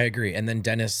 Yeah, I agree. And then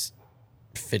Dennis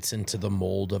fits into the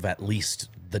mold of at least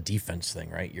the defense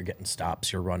thing, right? You're getting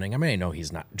stops, you're running. I mean, I know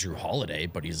he's not Drew Holiday,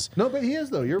 but he's No, but he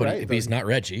is though. You're right. he's not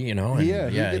Reggie, and Yeah,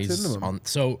 he gets he's into him. on.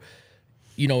 So,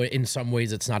 in some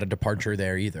ways, it's not a departure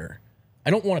there either. I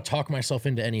don't want to talk myself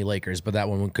into any Lakers, but that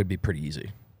one could be pretty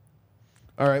easy.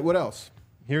 All right, what else?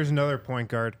 Here's another point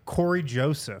guard, Corey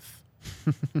Joseph.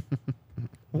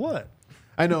 What?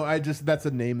 I know. That's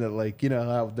a name that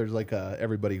how there's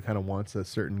everybody kind of wants a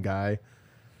certain guy.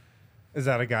 Is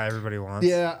that a guy everybody wants?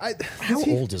 Yeah. How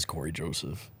old is Corey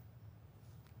Joseph?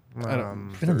 He's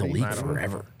been in the league I don't know,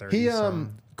 forever. 30 He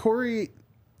some. Corey,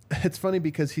 it's funny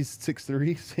because he's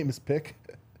 6'3", same as Pick,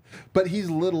 but he's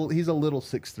a little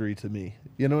 6'3" to me.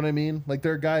 You know what I mean? Like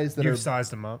there are guys that You've are.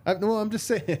 sized him up. I'm just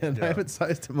saying. I haven't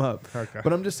sized him up. Okay.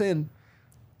 But I'm just saying,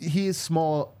 he is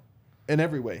small in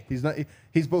every way. He's not.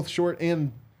 He's both short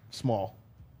and small.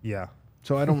 Yeah.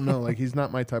 So I don't know. Like he's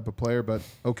not my type of player. But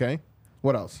okay.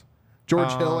 What else?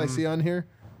 George Hill, I see on here.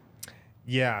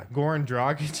 Yeah. Goran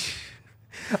Dragic.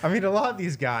 I mean, a lot of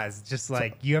these guys, just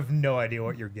like, you have no idea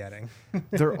what you're getting.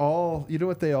 They're all, you know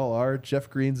what they all are? Jeff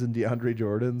Greens and DeAndre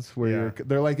Jordans, where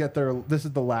they're like at their, this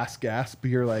is the last gasp.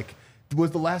 You're like,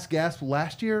 was the last gasp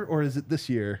last year or is it this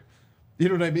year? You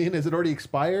know what I mean? Is it already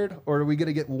expired, or are we going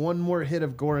to get one more hit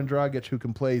of Goran Dragic who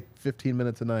can play 15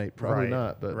 minutes a night? Probably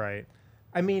not. But Right.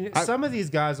 I mean, some of these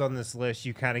guys on this list,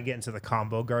 you kind of get into the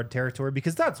combo guard territory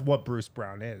because that's what Bruce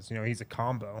Brown is. You know, he's a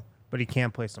combo, but he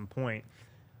can play some point.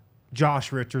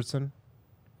 Josh Richardson.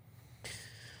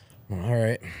 All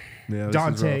right. yeah,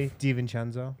 Dante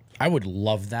DiVincenzo. I would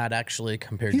love that, actually,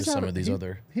 compared to some of these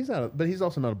other. He's not, but he's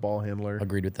also not a ball handler.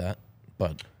 Agreed with that.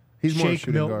 But He's more a Shake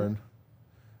shooting Milton.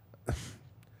 guard.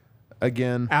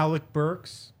 Again, Alec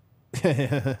Burks.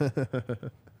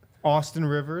 Austin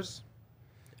Rivers.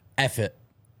 F it.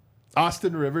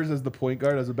 Austin Rivers as the point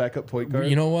guard, as a backup point guard.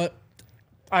 You know what?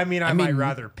 I mean, I might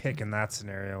rather pick in that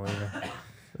scenario. Even.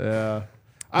 Yeah.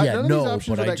 Yeah, none of no, these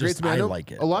options but are I that great just- to me. I know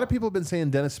like it. A lot of people have been saying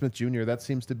Dennis Smith Jr. That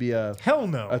seems to be a Hell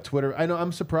no. Twitter. I know.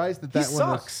 I'm surprised that He one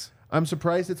sucks. I'm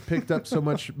surprised it's picked up so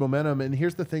much momentum. And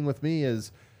here's the thing with me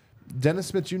is Dennis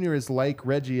Smith Jr. is like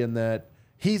Reggie in that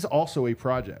he's also a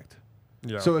project.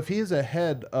 Yeah. So if he is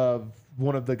ahead of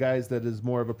one of the guys that is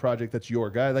more of a project, that's your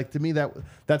guy. Like to me,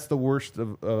 that's the worst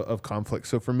of conflict.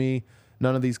 So for me,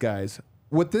 none of these guys.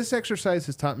 What this exercise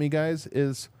has taught me, guys,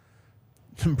 is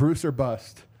Bruce or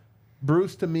bust.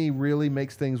 Bruce to me really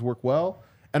makes things work well.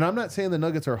 And I'm not saying the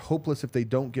Nuggets are hopeless if they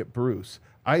don't get Bruce.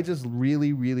 I just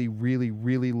really, really, really,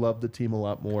 really love the team a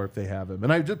lot more if they have him.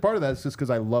 And I just part of that is just because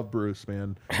I love Bruce,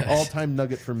 man. All-time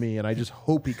Nugget for me, and I just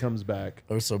hope he comes back.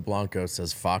 Oso Blanco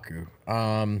says Faku.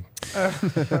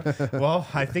 Well,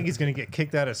 I think he's going to get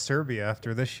kicked out of Serbia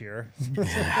after this year.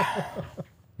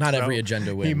 Not every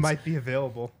agenda wins. He might be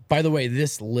available. By the way,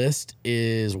 this list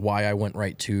is why I went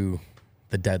right to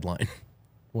the deadline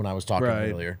when I was talking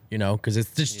earlier. You know, because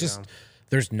it's just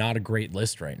there's not a great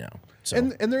list right now. So.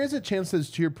 And there is a chance that,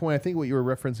 to your point, I think what you were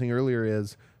referencing earlier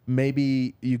is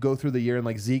maybe you go through the year and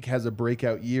like Zeke has a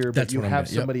breakout year, but That's you what I'm have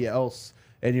getting, somebody else,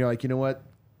 and you're like, you know what,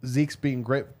 Zeke's been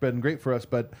great for us,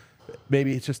 but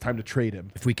maybe it's just time to trade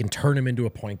him. if we can turn him into a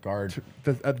point guard,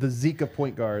 The Zeke of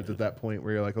point guards at that point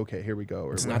where you're like, okay, here we go.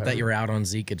 Or it's not that you're out on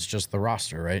Zeke, it's just the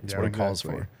roster, right? It's what it calls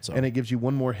for. So. And it gives you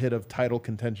one more hit of title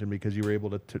contention because you were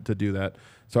able to do that.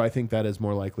 So I think that is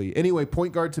more likely. Anyway,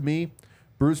 point guard to me,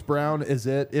 Bruce Brown is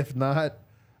it. If not,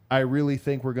 I really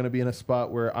think we're going to be in a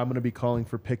spot where I'm going to be calling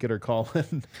for Pickett or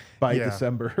Collin by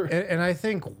December. And I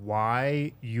think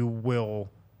why you will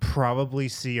probably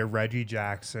see a Reggie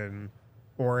Jackson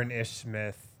or an Ish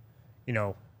Smith, you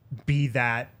know, be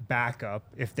that backup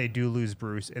if they do lose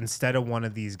Bruce instead of one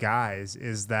of these guys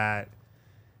is that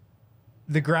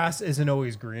the grass isn't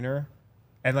always greener.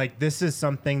 And like this is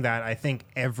something that I think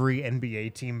every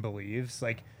NBA team believes.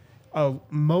 Like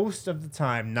most of the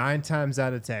time, 9 times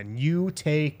out of 10, you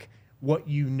take what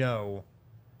you know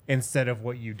instead of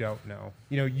what you don't know.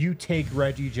 You know, you take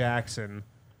Reggie Jackson,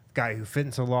 guy who fits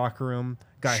into the locker room,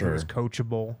 guy who is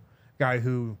coachable, guy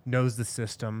who knows the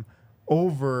system,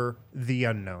 over the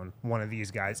unknown, one of these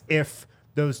guys, if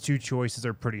those two choices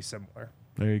are pretty similar.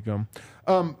 There you go.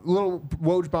 Little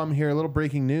Woj bomb here, a little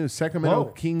breaking news.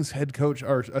 Sacramento Kings head coach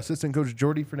or assistant coach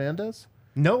Jordi Fernandez.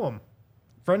 Know him.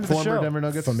 Friend of the show. Denver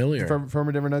Nuggets, Familiar.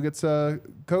 Former Denver Nuggets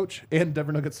coach and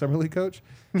Denver Nuggets Summer League coach.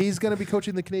 He's going to be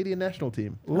coaching the Canadian national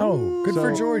team. Oh, good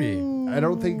for Jordy. I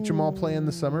don't think Jamal play in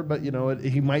the summer, but you know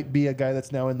he might be a guy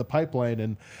that's now in the pipeline.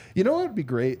 And you know what would be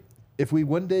great if we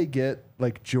one day get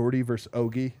like Jordy versus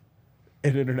Ogie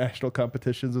in international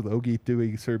competitions with Ogie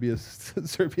doing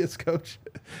Serbia's coach.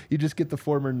 You just get the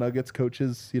former Nuggets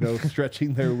coaches, you know,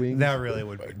 stretching their wings. That really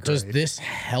would be great. Does this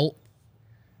help,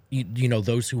 you know,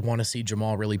 those who want to see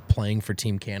Jamal really playing for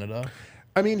Team Canada?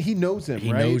 I mean, he knows him,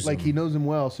 He right? knows like him. he knows him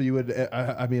well. So you would.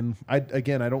 I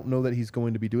don't know that he's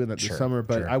going to be doing that this summer,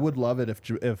 but I would love it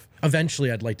if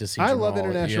Eventually, I'd like to see I Jamal. love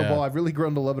international yeah. ball. I've really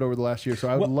grown to love it over the last year. So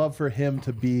I would love for him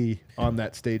to be on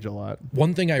that stage a lot.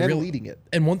 One thing leading it.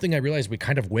 And one thing I realized we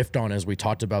kind of whiffed on as we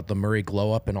talked about the Murray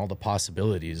glow up and all the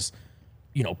possibilities.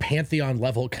 You know, Pantheon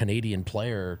level Canadian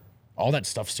player, all that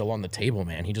stuff's still on the table,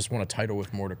 man. He just won a title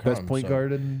with more to come. Best point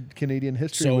guard in Canadian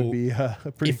history would be a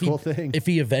pretty cool thing. If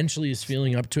he eventually is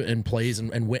feeling up to it and plays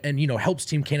and you know helps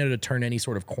Team Canada turn any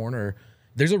sort of corner,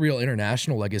 there's a real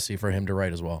international legacy for him to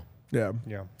write as well. Yeah.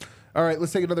 All right,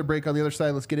 let's take another break. On the other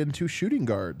side, let's get into shooting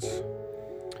guards.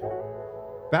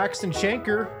 Baxton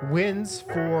Shanker wins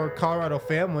for Colorado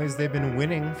families. They've been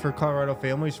winning for Colorado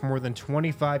families for more than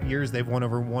 25 years. They've won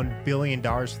over $1 billion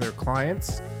for their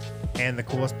clients. And the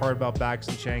coolest part about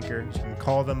Baxton Shanker, you can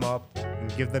call them up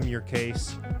and give them your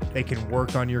case. They can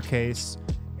work on your case.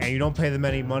 and you don't pay them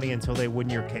any money until they win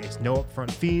your case. No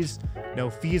upfront fees, no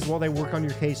fees while they work on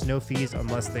your case, no fees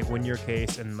unless they win your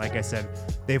case. And like I said,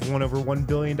 they've won over $1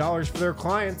 billion for their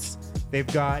clients. They've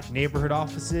got neighborhood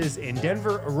offices in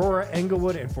Denver, Aurora,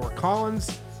 Englewood, and Fort Collins,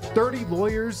 30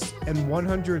 lawyers and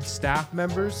 100 staff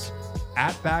members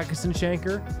at Backus &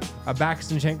 Shanker.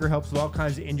 Backus & Shanker helps with all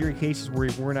kinds of injury cases where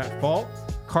you weren't at fault.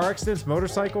 Car accidents,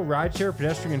 motorcycle, rideshare,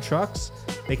 pedestrian, trucks.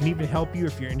 They can even help you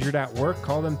if you're injured at work.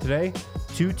 Call them today,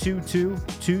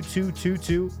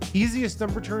 222-2222. Easiest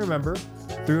number to remember,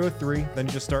 303. Then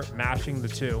you just start mashing the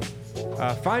 2.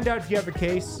 Find out if you have a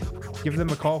case. Give them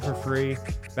a call for free.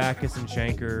 Backus &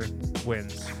 Shanker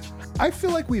wins. I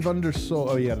feel like we've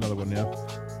undersold. Oh, yeah, another one now.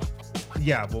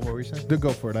 Yeah, what were we saying?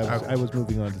 Go for it. I was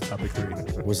moving on to topic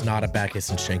 3. Was not a Backus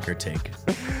 & Shanker take.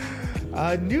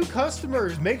 New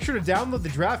customers, make sure to download the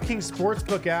DraftKings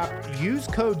Sportsbook app. Use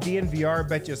code DNVR.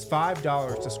 Bet just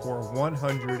 $5 to score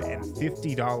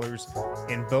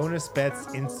 $150 in bonus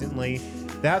bets instantly.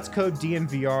 That's code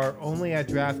DNVR only at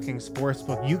DraftKings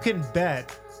Sportsbook. You can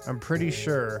bet, I'm pretty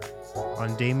sure,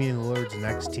 on Damian Lillard's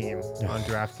next team on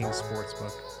DraftKings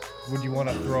Sportsbook. Would you want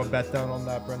to throw a bet down on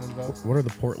that, Brendan Vogt? What are the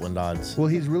Portland odds? Well,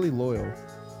 he's really loyal.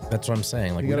 That's what I'm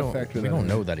saying. Like, You we gotta factor don't that in.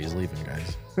 know that he's leaving,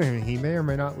 guys. He may or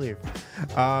may not leave.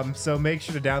 So make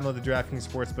sure to download the DraftKings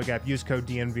Sportsbook app. Use code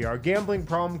DNVR. Gambling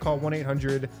problem? Call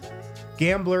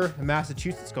 1-800-GAMBLER. In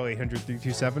Massachusetts, call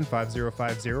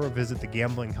 800-327-5050 or visit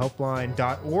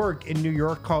thegamblinghelpline.org. In New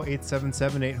York, call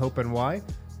 877-8-HOPE-NY.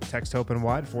 Text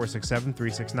HOPE-NY to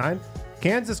 467-369.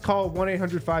 Kansas, call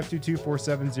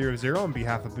 1-800-522-4700 on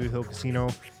behalf of Boot Hill Casino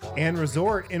and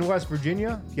Resort. In West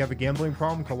Virginia, if you have a gambling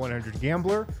problem, call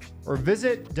 1-800-GAMBLER or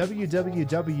visit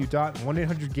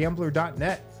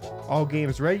www.1800gambler.net. All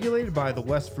games regulated by the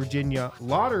West Virginia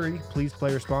Lottery. Please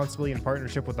play responsibly in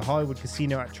partnership with the Hollywood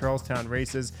Casino at Charlestown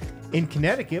Races in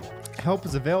Connecticut. Help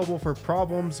is available for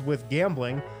problems with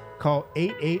gambling. Call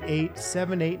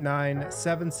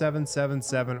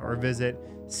 888-789-7777 or visit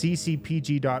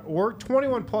ccpg.org.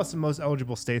 21 plus in most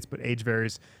eligible states, but age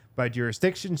varies by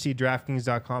jurisdiction. See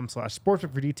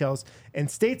DraftKings.com/sportsbook for details and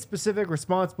state-specific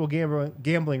responsible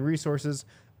gambling resources.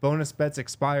 Bonus bets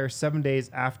expire 7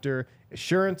 days after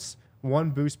issuance.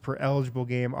 1 boost per eligible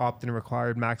game. Opt-in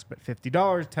required. Max bet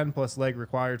 $50. 10 plus leg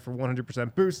required for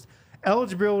 100% boost.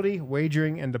 Eligibility,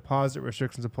 wagering, and deposit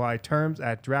restrictions apply. Terms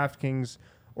at DraftKings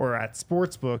or at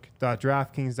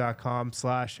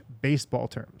sportsbook.draftkings.com/baseball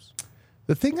terms.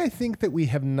 The thing I think that we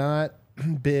have not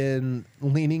been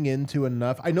leaning into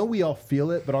enough, I know we all feel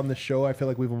it, but on the show, I feel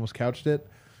like we've almost couched it.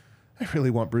 I really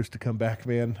want Bruce to come back,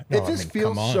 man. It just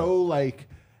feels so like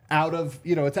out of,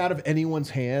 it's out of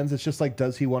anyone's hands. It's just like,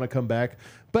 does he want to come back?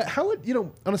 But how would,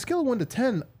 on a scale of 1 to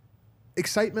 10,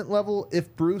 excitement level,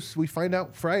 if Bruce, we find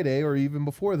out Friday or even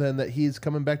before then that he's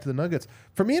coming back to the Nuggets,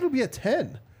 for me, it'll be a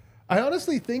 10. I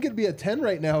honestly think it'd be a 10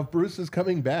 right now if Bruce is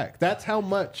coming back. That's how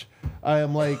much I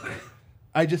am like,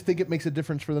 I just think it makes a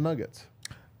difference for the Nuggets.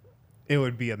 It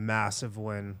would be a massive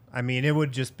win. I mean, it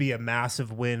would just be a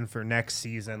massive win for next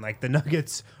season. Like, the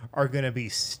Nuggets are going to be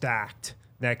stacked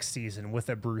next season with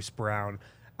a Bruce Brown.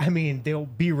 I mean, they'll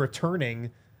be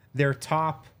returning their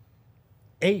top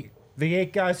 8. The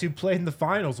 8 guys who played in the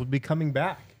finals would be coming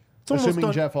back.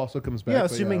 Assuming Jeff also comes back. Yeah,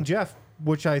 assuming Jeff,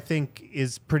 which I think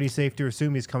is pretty safe to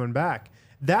assume he's coming back.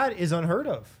 That is unheard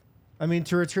of. I mean,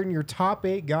 to return your top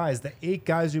 8 guys, the 8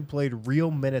 guys who played real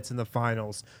minutes in the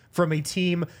finals from a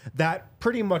team that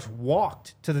pretty much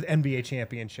walked to the NBA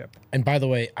championship. And by the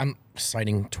way, I'm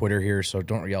citing Twitter here, so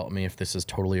don't yell at me if this is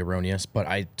totally erroneous, but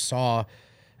I saw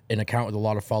an account with a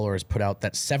lot of followers put out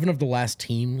that 7 of the last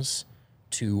teams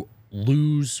to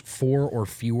lose 4 or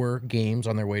fewer games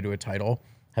on their way to a title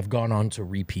have gone on to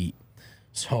repeat.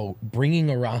 So bringing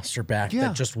a roster back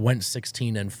that just went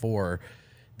 16-4,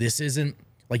 this isn't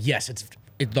like, yes, it's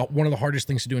one of the hardest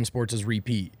things to do in sports is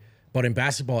repeat, but in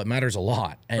basketball it matters a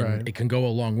lot and it can go a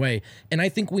long way. And I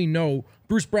think we know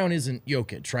Bruce Brown isn't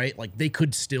Jokic, right? Like, they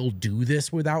could still do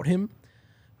this without him,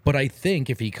 but I think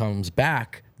if he comes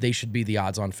back, they should be the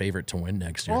odds-on favorite to win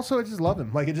next year. Also, I just love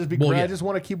him. Like, it just be great. I just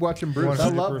want to keep watching Bruce. 100%. I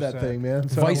love that thing, man.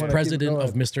 So Vice president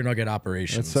of Mr. Nugget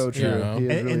Operations. That's so true.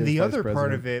 And the other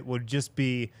part of it would just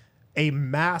be a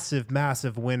massive,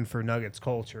 massive win for Nuggets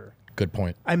culture. Good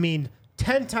point. I mean,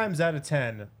 10 times out of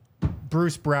 10,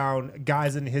 Bruce Brown,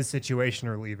 guys in his situation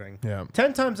are leaving. Yeah.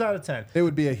 10 times out of 10. It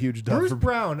would be a huge dub. Bruce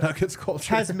Brown Nuggets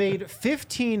culture has made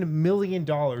 $15 million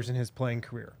in his playing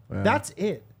career. Yeah. That's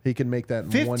it. He can make that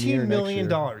in 1 year. $15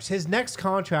 million. His next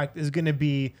contract is going to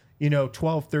be,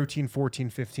 12, 13, 14,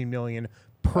 15 million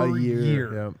per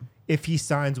year. Yeah. if he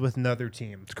signs with another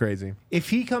team. It's crazy. If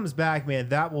he comes back, man,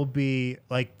 that will be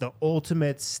like the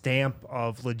ultimate stamp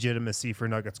of legitimacy for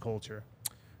Nuggets culture.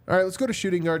 All right, let's go to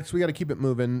shooting guard because we got to keep it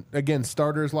moving. Again,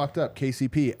 starters locked up.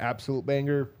 KCP, absolute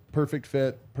banger, perfect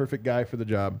fit, perfect guy for the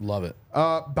job. Love it.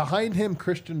 Behind him,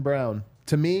 Christian Brown.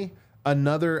 To me,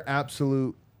 another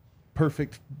absolute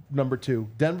perfect number 2.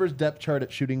 Denver's depth chart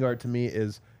at shooting guard to me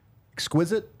is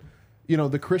exquisite. You know,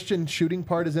 the Christian shooting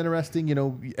part is interesting. You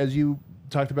know, as you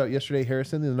talked about yesterday,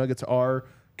 Harrison, the Nuggets are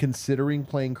considering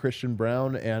playing Christian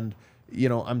Brown, and you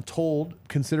know, I'm told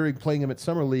considering playing him at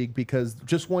Summer League because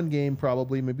just one game,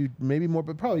 probably, maybe more,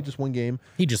 but probably just one game.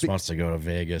 He just wants to go to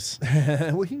Vegas.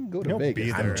 Well, he can go to He'll Vegas.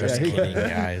 be there. I'm just kidding,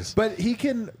 guys. But he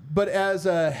can. But as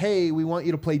a hey, we want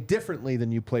you to play differently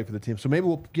than you play for the team. So maybe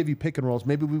we'll give you pick and rolls.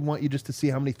 Maybe we want you just to see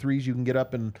how many threes you can get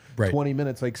up in 20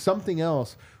 minutes, like something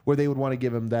else where they would want to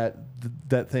give him that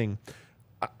thing.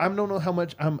 I don't know how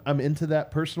much I'm into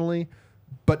that personally,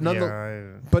 but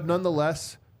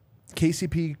nonetheless,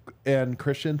 KCP and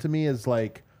Christian to me is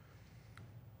like,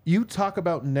 you talk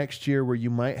about next year where you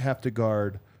might have to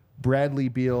guard Bradley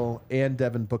Beal and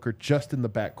Devin Booker just in the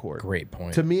backcourt. Great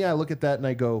point. To me, I look at that and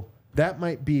I go, that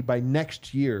might be by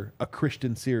next year a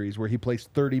Christian series where he plays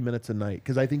 30 minutes a night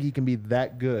because I think he can be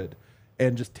that good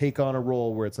and just take on a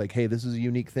role where it's like, hey, this is a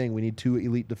unique thing. We need 2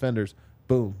 elite defenders.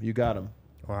 Boom, you got him.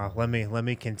 Wow, let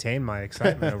me contain my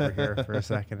excitement over here for a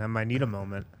second. I might need a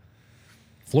moment.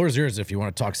 Floor is yours if you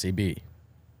want to talk CB.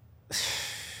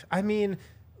 I mean,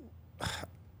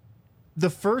 the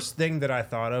first thing that I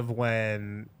thought of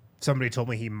when somebody told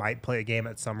me he might play a game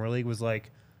at Summer League was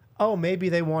like, oh, maybe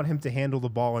they want him to handle the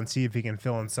ball and see if he can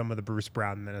fill in some of the Bruce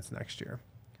Brown minutes next year.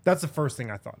 That's the first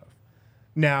thing I thought of.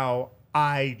 Now,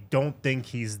 I don't think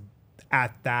he's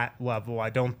at that level. I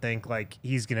don't think like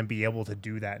he's going to be able to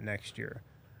do that next year.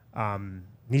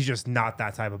 He's just not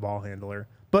that type of ball handler.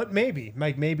 But maybe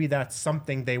that's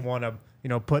something they want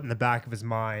to, put in the back of his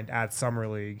mind at Summer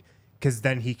League, because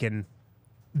then he can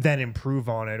then improve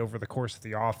on it over the course of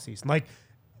the offseason. Like,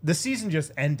 the season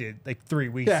just ended like 3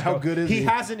 weeks ago. How good is he? He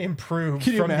hasn't improved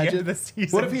Can you from the imagine? end of the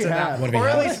season. What if he has? Or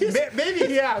at least maybe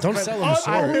he has. Don't but sell him short.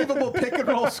 Unbelievable pick and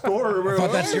roll scorer. I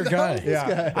thought that's your guy.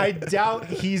 Yeah, I doubt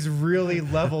he's really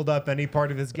leveled up any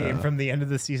part of his game from the end of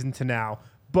the season to now.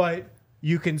 But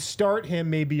you can start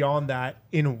him maybe on that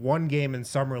in one game in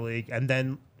Summer League and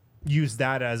then use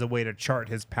that as a way to chart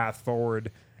his path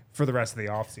forward for the rest of the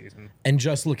offseason. And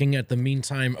just looking at the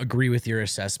meantime, agree with your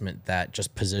assessment that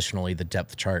just positionally the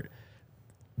depth chart,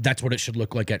 that's what it should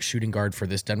look like at shooting guard for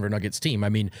this Denver Nuggets team. I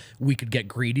mean, we could get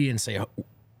greedy and say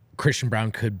Christian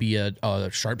Brown could be a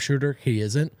sharpshooter. He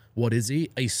isn't. What is he?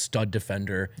 A stud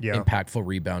defender, impactful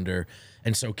rebounder.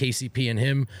 And so KCP and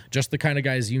him, just the kind of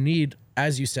guys you need,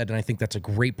 as you said, and I think that's a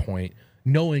great point,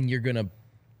 knowing you're going to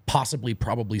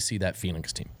probably see that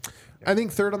Phoenix team. I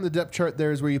think third on the depth chart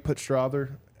there is where you put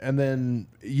Schroder, and then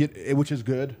which is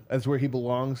good. That's where he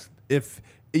belongs. If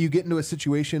you get into a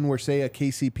situation where, say, a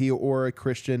KCP or a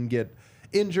Christian get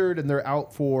injured and they're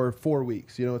out for 4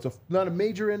 weeks, it's not a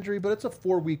major injury, but it's a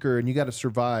 4-weeker, and you got to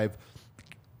survive.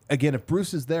 Again, if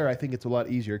Bruce is there, I think it's a lot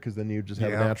easier because then you just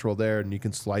have a natural there and you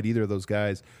can slide either of those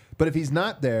guys. But if he's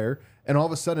not there, and all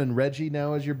of a sudden Reggie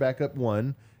now is your backup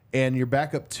 1, and your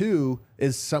backup 2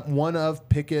 is one of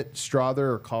Pickett,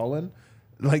 Strother, or Collin,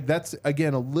 like that's,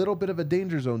 again, a little bit of a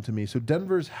danger zone to me. So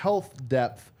Denver's health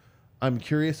depth, I'm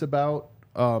curious about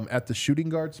at the shooting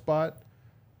guard spot.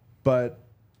 But,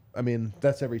 I mean,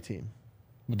 that's every team.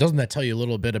 Doesn't that tell you a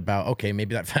little bit about, okay,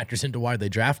 maybe that factors into why they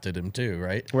drafted him too,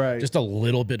 right? Right. Just a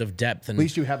little bit of depth. And at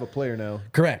least you have a player now.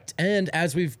 Correct. And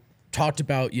as we've talked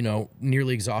about,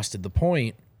 nearly exhausted the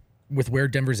point, with where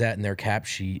Denver's at in their cap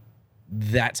sheet,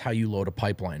 that's how you load a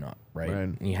pipeline up, right?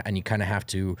 And you kind of have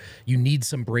to, you need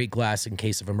some break glass in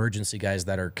case of emergency guys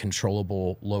that are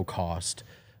controllable, low cost,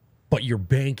 but you're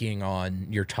banking on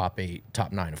your top 8,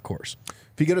 top 9, of course.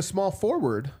 If you get a small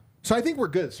forward, so I think we're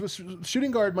good. So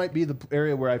shooting guard might be the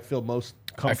area where I feel most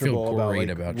comfortable. I feel great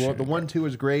about the 1-2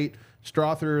 is great.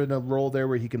 Strother in a role there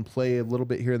where he can play a little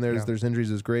bit here and there as there's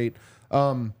injuries is great.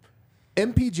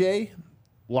 MPJ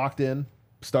locked in,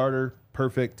 starter,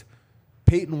 perfect.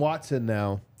 Peyton Watson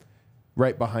now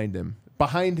right behind him.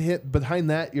 Behind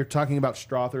that, you're talking about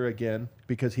Strother again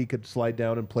because he could slide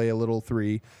down and play a little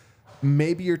 3.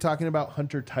 Maybe you're talking about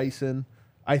Hunter Tyson.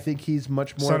 I think he's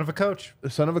much more... Son of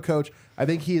a coach. I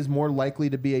think he is more likely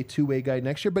to be a 2-way guy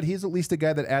next year, but he's at least a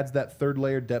guy that adds that third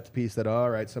layer depth piece that,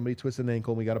 all right, somebody twists an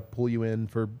ankle and we got to pull you in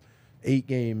for 8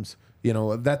 games.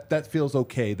 That feels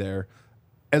okay there.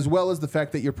 As well as the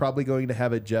fact that you're probably going to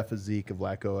have a Jeff, a Zeke, a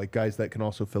Vlatko, like guys that can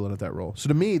also fill in at that role. So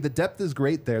to me, the depth is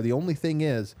great there. The only thing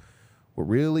is, we're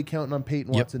really counting on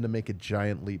Peyton Watson to make a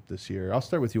giant leap this year. I'll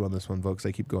start with you on this one, folks.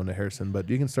 I keep going to Harrison, but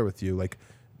you can start with you. Like,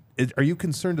 are you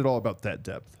concerned at all about that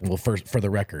depth? Well, first, for the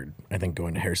record, I think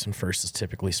going to Harrison first is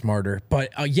typically smarter.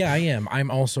 But yeah, I am.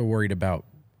 I'm also worried about.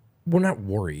 We're not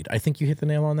worried. I think you hit the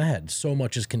nail on the head. So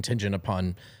much is contingent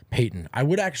upon Peyton. I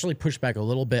would actually push back a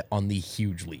little bit on the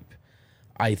huge leap.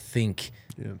 I think,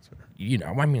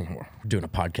 I mean, we're doing a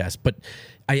podcast, but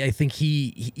I think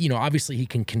he, obviously he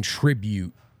can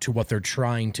contribute to what they're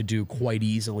trying to do quite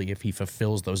easily if he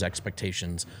fulfills those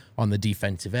expectations on the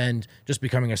defensive end, just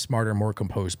becoming a smarter, more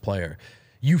composed player.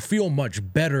 You feel much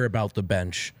better about the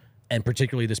bench, and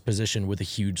particularly this position with a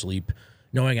huge leap,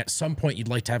 knowing at some point you'd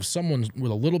like to have someone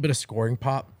with a little bit of scoring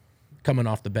pop coming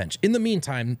off the bench. In the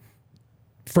meantime,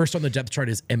 first on the depth chart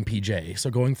is MPJ.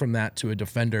 So going from that to a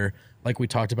defender, like we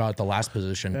talked about at the last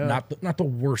position, not the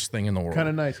worst thing in the world. Kind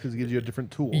of nice because it gives you a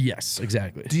different tool. Yes,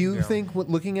 exactly. Do you think,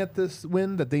 looking at this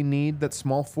win, that they need that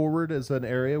small forward as an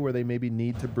area where they maybe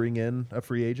need to bring in a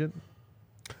free agent?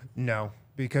 No,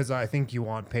 because I think you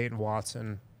want Peyton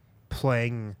Watson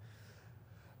playing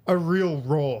a real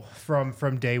role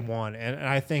from day one. And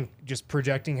I think just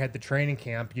projecting ahead to training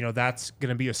camp, that's going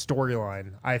to be a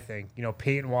storyline, I think.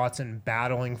 Peyton Watson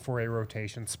battling for a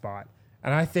rotation spot.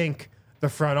 And I think the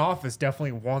front office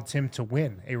definitely wants him to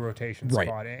win a rotation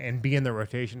spot and be in the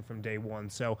rotation from day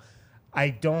one. So I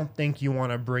don't think you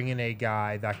want to bring in a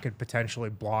guy that could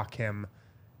potentially block him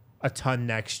a ton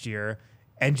next year.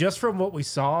 And just from what we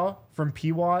saw from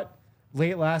P-Watt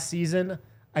late last season,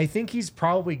 I think he's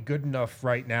probably good enough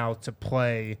right now to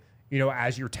play,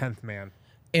 as your 10th man.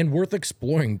 And worth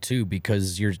exploring, too,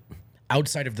 because you're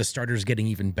outside of the starters getting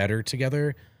even better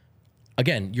together.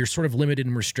 Again, you're sort of limited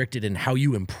and restricted in how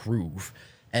you improve.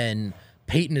 And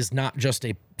Peyton is not just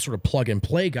a sort of plug and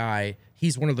play guy.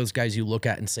 He's one of those guys you look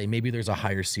at and say, maybe there's a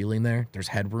higher ceiling there. There's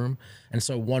headroom. And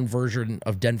so one version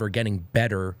of Denver getting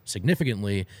better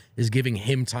significantly is giving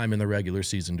him time in the regular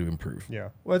season to improve. Yeah.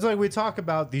 Well, it's like we talk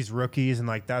about these rookies and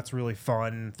that's really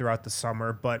fun throughout the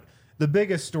summer. But the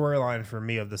biggest storyline for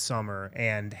me of the summer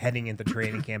and heading into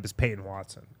training camp is Peyton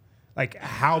Watson. Like,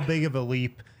 how big of a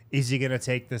leap is he going to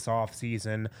take this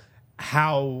offseason?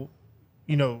 How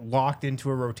locked into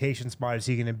a rotation spot is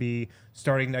he going to be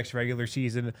starting next regular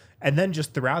season? And then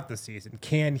just throughout the season,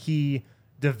 can he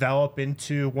develop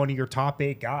into one of your top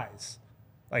 8 guys,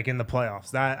 like in the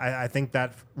playoffs? That I think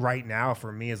that right now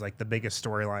for me is like the biggest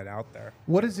storyline out there.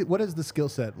 What is it? What is the skill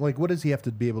set? Like, what does he have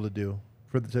to be able to do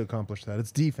to accomplish that?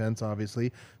 It's defense,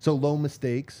 obviously. So low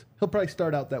mistakes. He'll probably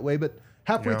start out that way, but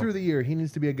halfway through the year, he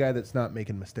needs to be a guy that's not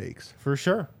making mistakes. For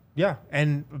sure. Yeah.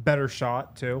 And a better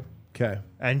shot too. Okay.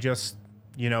 And just,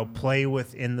 play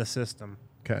within the system.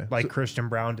 Okay. Like Christian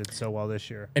Brown did so well this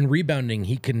year. And rebounding,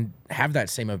 he can have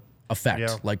that same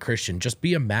effect like Christian. Just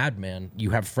be a madman. You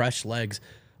have fresh legs.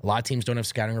 A lot of teams don't have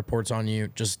scouting reports on you.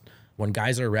 Just when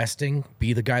guys are resting,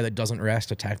 be the guy that doesn't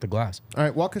rest, attack the glass. All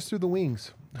right, walk us through the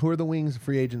wings. Who are the wings of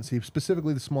free agency,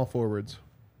 specifically the small forwards?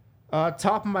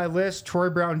 Top of my list, Troy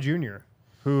Brown Jr.,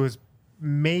 who is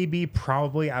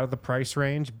probably out of the price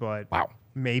range, but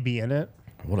maybe in it.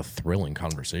 What a thrilling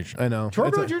conversation. I know.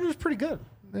 Troy Brown Jr. is pretty good.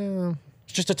 Yeah.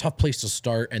 It's just a tough place to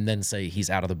start and then say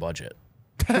he's out of the budget.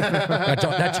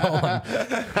 That's all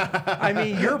I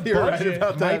mean, your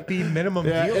budget might be minimum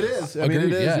deals. It is. I mean,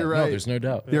 it is. Yeah, You're right. No, there's no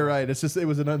doubt. You're right. It's just, it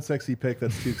was an unsexy pick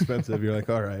that's too expensive. You're like,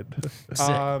 all right.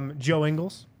 Joe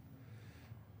Ingles.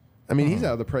 I mean, he's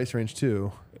out of the price range,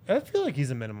 too. I feel like he's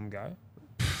a minimum guy.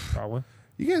 Probably.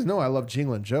 You guys know I love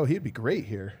Jinglin' Joe. He'd be great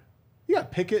here. You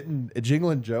got Pickett and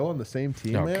Jinglin' Joe on the same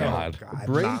team, Oh, man. God.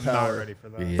 Brain Not power. ready for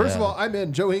that. Yeah. First of all, I'm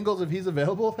in. Joe Ingles, if he's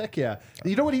available, heck yeah.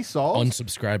 You know what he solves?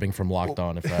 Unsubscribing from Locked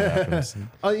On if that happens.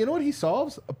 You know what he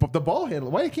solves? The ball handler.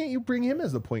 Why can't you bring him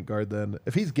as the point guard then?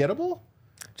 If he's gettable?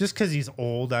 Just because he's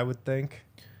old, I would think.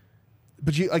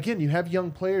 But you have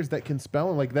young players that can spell,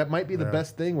 and like that might be the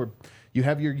best thing where you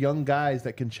have your young guys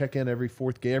that can check in every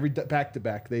fourth game, every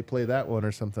back-to-back. They play that one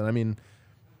or something. I mean,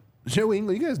 Joe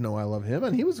Ingles, you guys know I love him,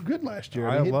 and he was good last year.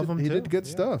 I love him He too. did good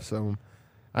stuff, so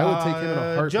I would take him in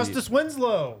a heartbeat. Justice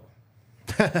Winslow.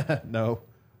 No.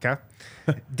 Okay.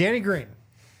 Danny Green.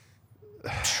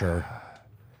 Sure.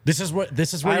 This is where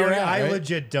you're at. I right?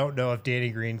 legit don't know if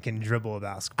Danny Green can dribble a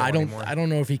basketball anymore. I don't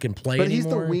know if he can play But anymore. he's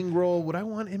the wing role. Would I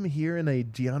want him here in a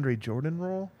DeAndre Jordan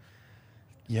role?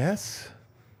 Yes.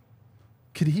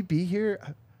 Could he be here?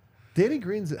 Danny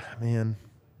Green's man.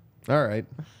 All right.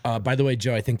 By the way,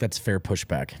 Joe, I think that's fair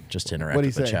pushback. Just to interact What'd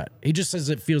with he the say? chat. He just says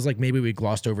it feels like maybe we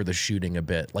glossed over the shooting a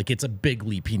bit. Like it's a big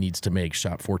leap he needs to make.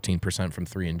 Shot 14% from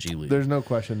 3 in G League. There's no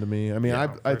question to me. I mean,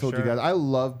 I told you sure. guys,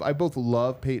 I both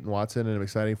love Peyton Watson and I'm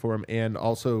excited for him, and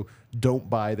also don't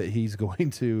buy that he's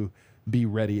going to be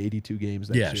ready 82 games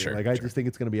next year. Sure. Like I just think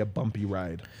it's going to be a bumpy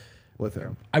ride with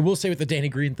him. I will say with the Danny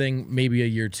Green thing, maybe a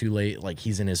year too late. Like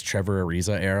he's in his Trevor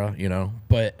Ariza era,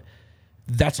 but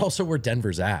that's also where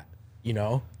Denver's at.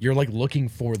 You're like looking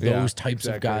for those types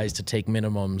of guys to take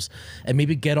minimums and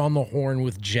maybe get on the horn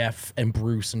with Jeff and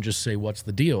Bruce and just say, what's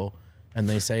the deal? And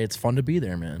they say, it's fun to be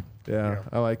there, man. Yeah.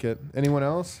 I like it. Anyone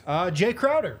else? Jay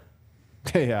Crowder.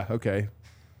 Yeah. Okay.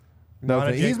 No,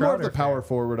 he's more of the power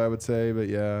forward, I would say, but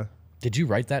yeah. Did you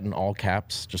write that in all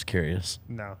caps? Just curious.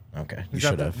 No. Okay. You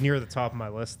should have. Near the top of my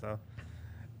list, though.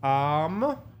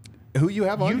 Who you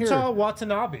have on Utah here?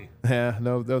 Watanabe. Yeah,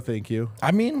 no, thank you.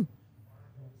 I mean,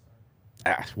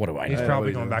 what do I know? He's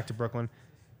probably going back to Brooklyn.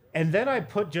 And then I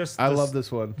put I love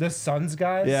this one. The Suns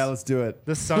guys. Yeah, let's do it.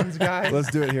 The Suns guys. Let's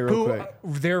do it here real quick.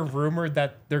 They're rumored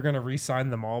that they're going to re-sign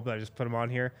them all, but I just put them on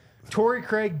here. Torrey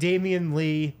Craig, Damian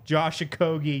Lee, Josh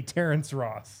Okogie, Terrence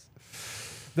Ross.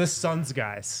 The Suns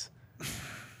guys.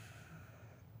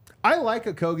 I like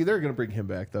Okogie. They're going to bring him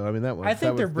back, though. I mean, that one. I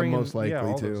think they're bringing the most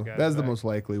likely too. That's the most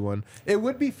likely one. It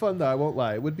would be fun, though. I won't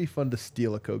lie. It would be fun to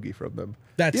steal Okogie from them.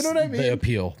 That's you know what I mean? The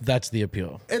appeal. That's the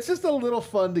appeal. It's just a little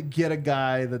fun to get a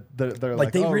guy that they're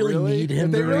like, they really need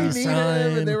him to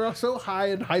resign. And they were so high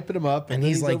and hyping him up, and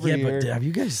he's like, over here. But have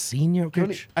you guys seen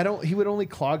Jokic? He would only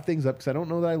clog things up because I don't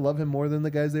know that I love him more than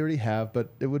the guys they already have. But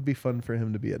it would be fun for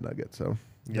him to be a Nugget. So.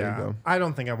 There you go. I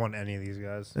don't think I want any of these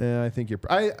guys. Yeah, I think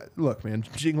look, man,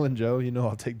 Jinglin' Joe,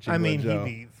 I'll take Jinglin' Joe. I mean, he'd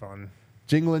be fun.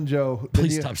 Jinglin' Joe.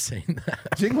 Please stop saying that.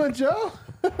 Jinglin' Joe?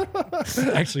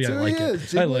 Actually, I like it.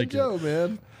 Jinglin' Joe,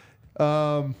 man.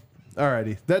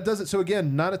 Alrighty. That does it. So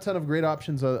again, not a ton of great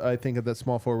options, I think, at that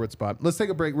small forward spot. Let's take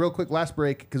a break real quick. Last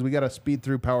break, because we got to speed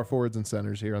through power forwards and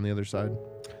centers here on the other side.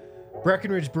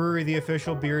 Breckenridge Brewery, the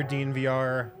official beer of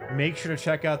DNVR. Make sure to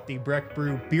check out the Breck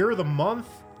Brew Beer of the Month,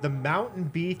 the Mountain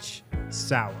Beach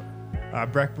Sour.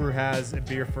 Breck Brew has a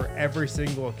beer for every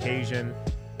single occasion,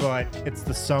 but it's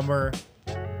the summer.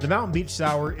 The Mountain Beach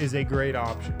Sour is a great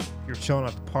option. If you're chilling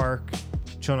at the park,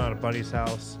 chilling at a buddy's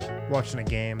house, watching a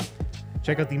game,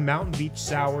 check out the Mountain Beach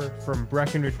Sour from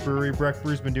Breckenridge Brewery. Breck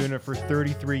Brew's been doing it for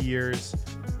 33 years.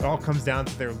 It all comes down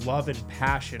to their love and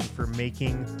passion for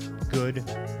making good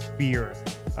beer.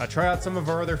 Try out some of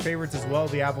our other favorites as well,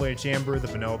 the Avalanche Amber, the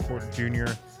Vanilla Porter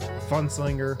Jr.,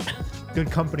 Funslinger, Good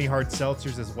Company Hard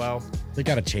Seltzers as well. They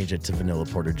got to change it to Vanilla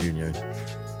Porter Jr.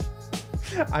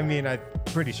 I mean, I'm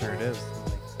pretty sure it is.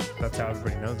 That's how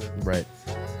everybody knows it. Right.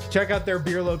 Check out their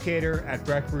beer locator at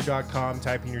breckbrew.com.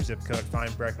 Type in your zip code,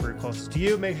 find Breck Brew closest to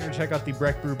you. Make sure to check out the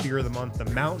Breck Brew Beer of the Month, the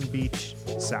Mountain Beach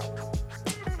Sour.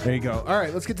 There you go. All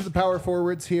right, let's get to the power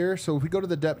forwards here. So if we go to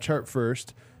the depth chart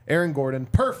first, Aaron Gordon,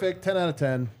 perfect, 10 out of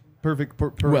 10. Perfect.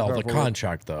 Well, the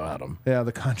contract, though, Adam. Yeah,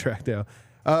 the contract, yeah.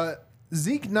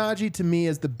 Zeke Naji, to me,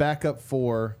 is the backup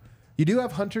 4. You do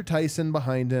have Hunter Tyson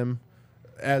behind him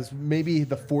as maybe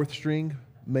the 4th string,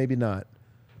 maybe not.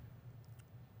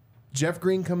 Jeff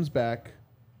Green comes back.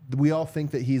 We all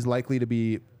think that he's likely to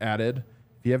be added.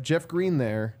 If you have Jeff Green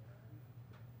there,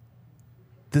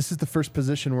 this is the first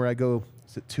position where I go,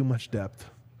 is it too much depth?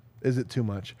 Is it too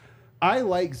much? I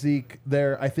like Zeke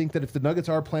there. I think that if the Nuggets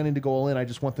are planning to go all in, I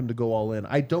just want them to go all in.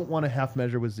 I don't want a half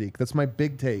measure with Zeke. That's my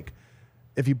big take.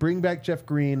 If you bring back Jeff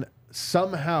Green,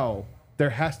 somehow there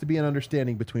has to be an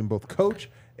understanding between both coach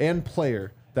and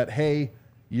player that, hey,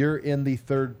 you're in the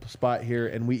 3rd spot here,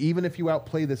 and even if you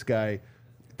outplay this guy,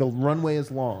 the runway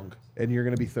is long, and you're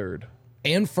going to be 3rd.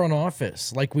 And front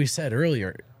office, like we said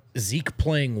earlier, Zeke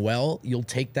playing well, you'll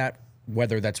take that,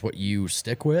 whether that's what you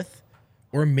stick with,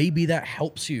 or maybe that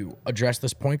helps you address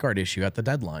this point guard issue at the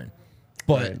deadline.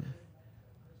 But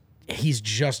he's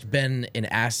just been an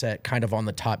asset kind of on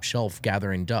the top shelf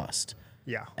gathering dust.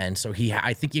 Yeah. And so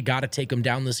I think you got to take him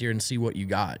down this year and see what you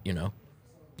got, Yeah.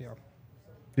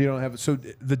 You don't have so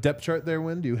the depth chart there,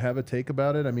 Win, do you have a take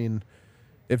about it? I mean,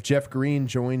 if Jeff Green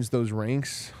joins those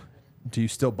ranks, do you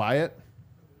still buy it?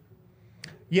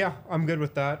 Yeah, I'm good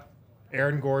with that.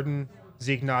 Aaron Gordon,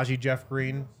 Zeke Naji, Jeff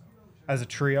Green as a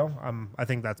trio, I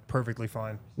think that's perfectly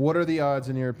fine. What are the odds,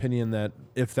 in your opinion, that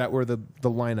if that were the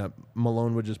lineup,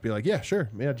 Malone would just be like, yeah, sure.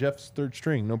 Yeah, Jeff's 3rd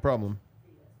string, no problem.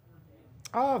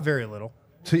 Very little.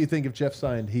 So you think if Jeff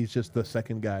signed, he's just the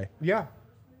 2nd guy? Yeah.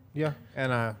 Yeah.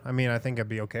 And I think I'd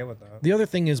be okay with that. The other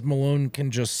thing is Malone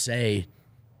can just say,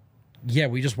 yeah,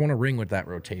 we just want a ring with that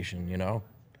rotation,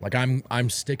 Like I'm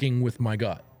sticking with my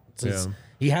gut.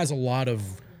 He has a lot of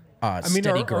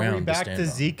steady ground. Are we back to on.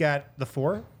 Zeke at the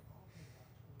 4?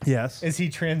 Yes. Is he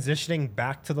transitioning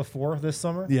back to the 4 this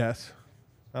summer? Yes.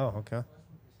 Oh, okay.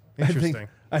 Interesting.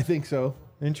 I think so.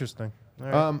 Interesting. All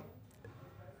right.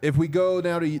 If we go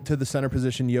now to the center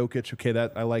position, Jokic, okay,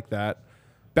 that I like that.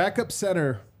 Backup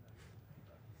center,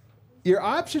 Your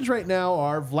options right now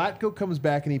are Vlatko comes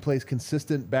back and he plays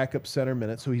consistent backup center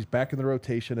minutes, so he's back in the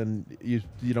rotation, and you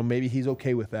know maybe he's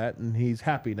okay with that, and he's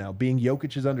happy now being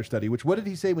Jokic's understudy. Which what did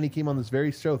he say when he came on this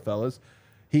very show, fellas?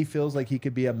 He feels like he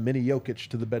could be a mini Jokic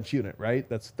to the bench unit, right?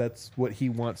 That's what he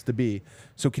wants to be.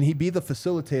 So can he be the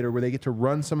facilitator where they get to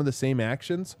run some of the same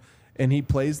actions, and he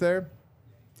plays there?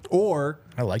 Or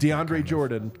DeAndre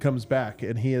Jordan comes back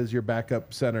and he is your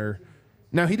backup center.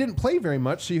 Now, he didn't play very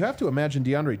much, so you have to imagine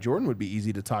DeAndre Jordan would be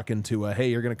easy to talk into, hey,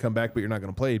 you're going to come back, but you're not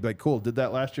going to play. You'd be like, cool, did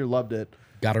that last year, loved it.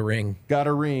 Got a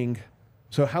ring.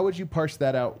 So how would you parse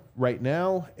that out right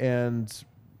now? And,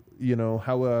 you know,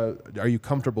 how are you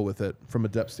comfortable with it from a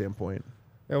depth standpoint?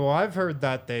 Yeah, well, I've heard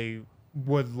that they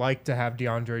would like to have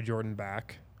DeAndre Jordan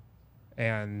back.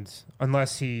 And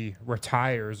unless he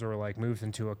retires or like moves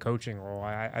into a coaching role,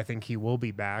 I think he will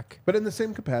be back. But in the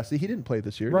same capacity, he didn't play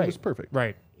this year. Right. It was perfect.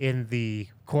 Right. In the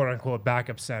quote unquote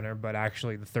backup center, but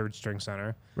actually the third string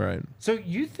center. Right. So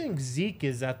you think Zeke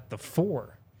is at the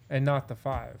 4 and not the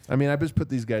 5? I mean, I just put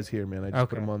these guys here, man. I just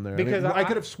put them on there. Because I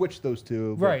could have switched those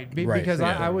two. Right. Because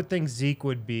yeah. I would think Zeke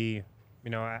would be,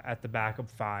 you know, at the backup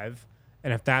 5.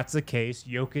 And if that's the case,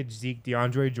 Jokic, Zeke,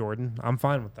 DeAndre Jordan, I'm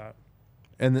fine with that.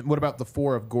 And then what about the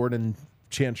 4 of Gordon,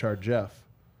 Chanchar, Jeff?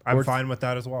 I'm fine with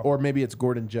that as well. Or maybe it's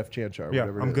Gordon, Jeff, Chanchar. Yeah,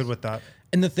 Whatever it I'm is. good with that.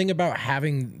 And the thing about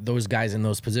having those guys in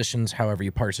those positions, however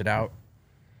you parse it out,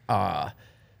 the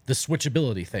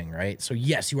switchability thing, right? So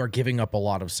yes, you are giving up a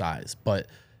lot of size, but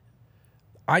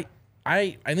I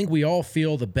think we all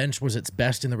feel the bench was its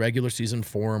best in the regular season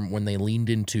form when they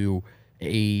leaned into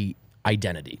a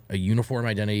uniform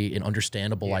identity, an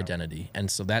understandable identity, and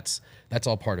so that's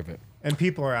all part of it. And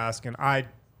people are asking, I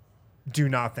do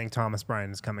not think Thomas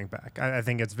Bryant is coming back. I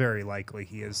think it's very likely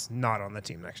he is not on the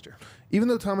team next year. Even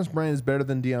though Thomas Bryant is better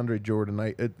than DeAndre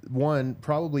Jordan, one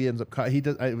probably ends up.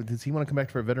 Does he want to come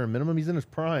back for a veteran minimum? He's in his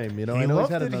prime, you know. He I know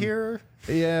loved he's had it here.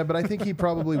 Yeah, but I think he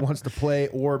probably wants to play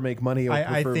or make money, or I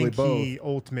preferably think both. he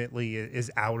ultimately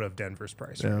is out of Denver's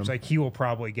price range. Like he will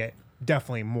probably get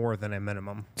definitely more than a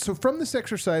minimum. So from this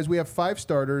exercise, we have 5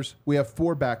 starters. We have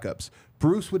 4 backups.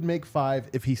 Bruce would make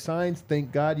 5. If he signs,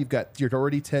 thank God you're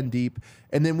already 10 deep.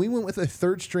 And then we went with a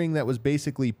third string that was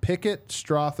basically Pickett,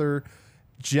 Strother,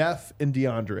 Jeff, and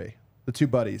DeAndre, the 2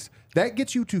 buddies. That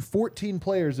gets you to 14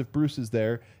 players if Bruce is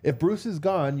there. If Bruce is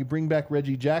gone, you bring back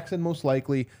Reggie Jackson most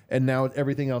likely, and now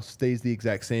everything else stays the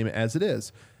exact same as it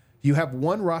is. You have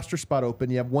 1 roster spot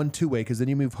open. You have 1 2-way, because then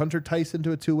you move Hunter Tyson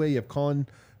to a 2-way. You have Colin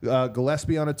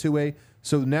Gillespie on a 2-way.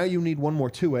 So now you need 1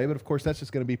 more 2-way, but of course that's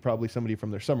just going to be probably somebody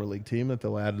from their summer league team that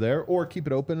they'll add there, or keep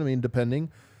it open, I mean, depending.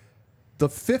 The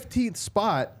 15th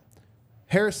spot,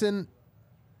 Harrison,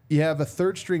 you have a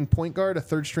third string point guard, a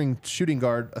third string shooting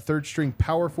guard, a third string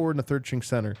power forward, and a third string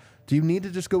center. Do you need to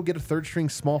just go get a third string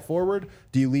small forward?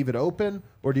 Do you leave it open,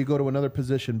 or do you go to another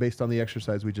position based on the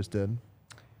exercise we just did?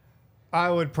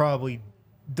 I would probably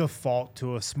default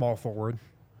to a small forward.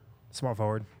 Small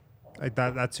forward. Like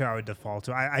that's who I would default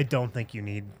to. I don't think you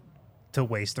need to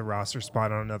waste a roster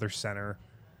spot on another center.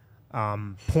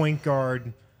 Point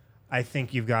guard, I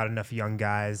think you've got enough young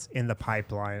guys in the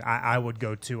pipeline. I would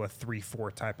go to a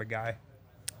 3-4 type of guy.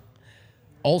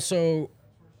 Also,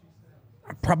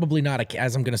 probably not,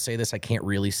 as I'm going to say this, I can't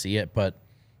really see it, but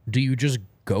do you just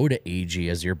go to AG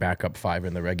as your backup 5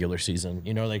 in the regular season?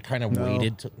 You know, they kind of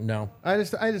waited to, no. I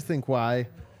just think why.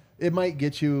 It might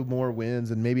get you more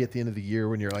wins, and maybe at the end of the year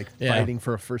when you're like fighting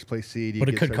for a first place seed. But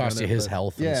it could cost you his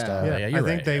health and stuff. Yeah, you're I think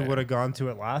right. they would have gone to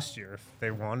it last year if they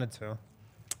wanted to.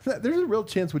 There's a real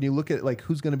chance when you look at like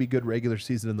who's going to be good regular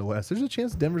season in the West. There's a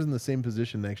chance Denver's in the same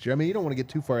position next year. I mean, you don't want to get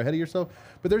too far ahead of yourself,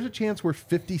 but there's a chance where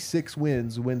 56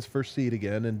 wins first seed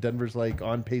again, and Denver's like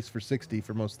on pace for 60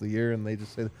 for most of the year, and they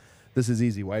just say, "This is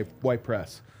easy. Why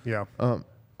press?" Yeah.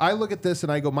 I look at this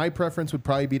and I go, my preference would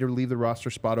probably be to leave the roster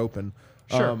spot open.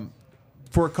 Sure.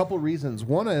 For a couple reasons.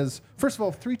 One is, first of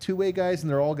all, 3 2-way guys, and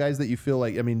they're all guys that you feel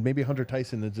like, I mean, maybe Hunter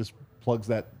Tyson that just plugs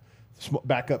that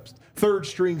backup third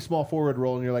string small forward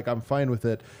role, and you're like, I'm fine with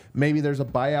it. Maybe there's a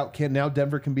buyout. Now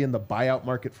Denver can be in the buyout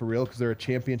market for real because they're a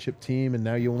championship team, and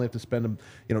now you only have to spend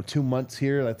 2 months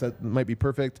here. That might be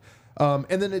perfect. And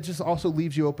then it just also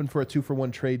leaves you open for a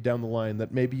 2-for-1 trade down the line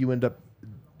that maybe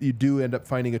you do end up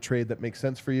finding a trade that makes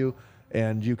sense for you,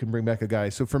 and you can bring back a guy.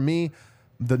 So for me,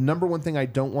 the number one thing I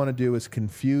don't want to do is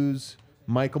confuse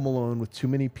Michael Malone with too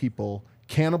many people,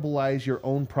 cannibalize your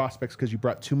own prospects because you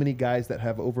brought too many guys that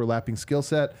have overlapping skill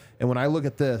set. And when I look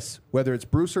at this, whether it's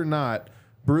Bruce or not,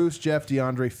 Bruce, Jeff,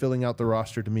 DeAndre filling out the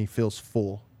roster to me feels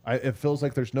full. It feels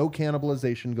like there's no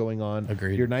cannibalization going on.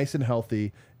 Agreed. You're nice and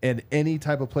healthy. And any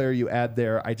type of player you add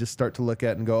there, I just start to look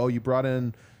at and go, oh, you brought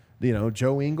in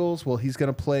Joe Ingles, well, he's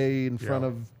going to play in front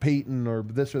of Peyton or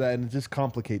this or that, and it just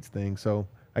complicates things. So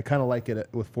I kind of like it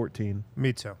with 14.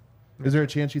 Me too. Is there a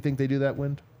chance you think they do that,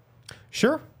 Wind?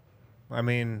 Sure. I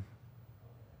mean,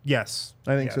 yes.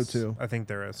 I think so too. I think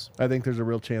there is. I think there's a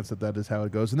real chance that is how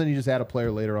it goes. And then you just add a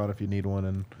player later on if you need one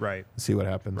and see what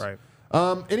happens. Right.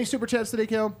 Any super chats today,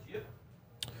 Cal? Yep.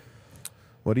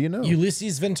 What do you know?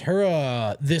 Ulysses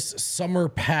Ventura, this summer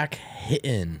pack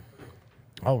hittin'.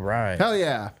 All right. Hell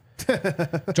yeah.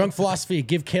 Drunk philosophy,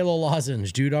 give Kale a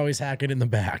lozenge. Dude always hacking in the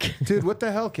back. Dude, what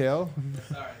the hell, Kale?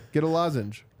 Sorry. Get a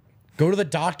lozenge. Go to the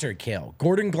doctor, Kale.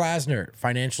 Gordon Glasner,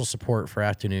 financial support for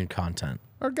afternoon content.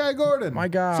 Our guy Gordon. My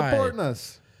guy. Supporting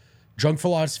us. Drunk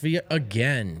philosophy,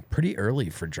 again. Pretty early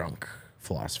for drunk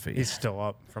philosophy. He's still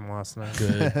up from last night.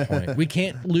 Good point. We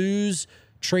can't lose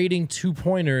trading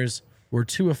 2-pointers. We're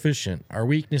too efficient. Our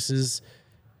weakness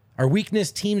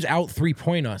teams out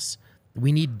 3-point us.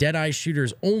 We need dead-eye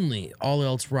shooters only. All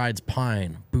else rides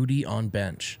pine. Booty on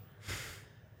bench.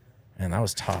 And that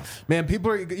was tough. Man,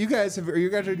 you guys are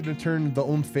going to turn the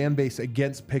own fan base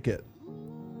against Pickett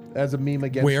as a meme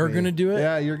against We're me. going to do it?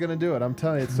 Yeah, you're going to do it. I'm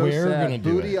telling you, it's so We're sad. gonna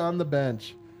do Booty it. on the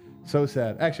bench. So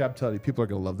sad. Actually, I'm telling you, people are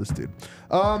going to love this dude.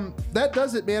 That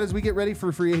does it, man, as we get ready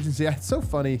for free agency. It's so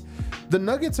funny. The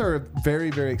Nuggets are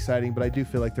very, very exciting, but I do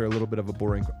feel like they're a little bit of a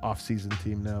boring off-season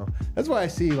team now. That's why I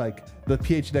see, like, the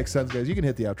PHNX Suns guys. You can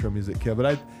hit the outro music, Kev,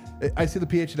 but I see the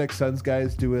PHNX Suns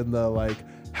guys doing the, like,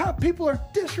 how people are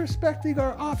disrespecting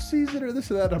our off-season or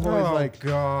this or that. I'm always like,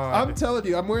 God. I'm telling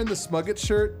you, I'm wearing the Smuggets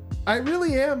shirt. I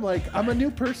really am, like, I'm a new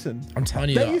person. I'm telling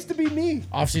you, That used to be me.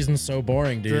 off-season's so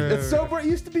boring, dude. It's so boring.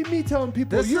 It used to be me telling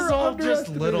people, This you're is all just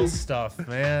underestimating." little stuff,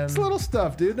 man. It's little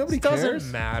stuff, dude. Nobody It doesn't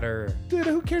cares. matter. Dude,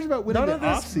 who cares about winning None the of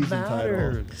this off-season title?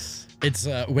 matters. It's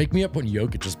wake me up when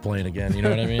Jokic is playing again. You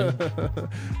know what I mean?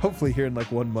 Hopefully here in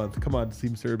like 1 month. Come on,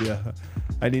 Team Serbia.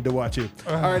 I need to watch you.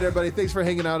 All right, everybody. Thanks for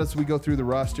hanging out as we go through the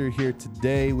roster here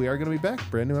today. We are going to be back.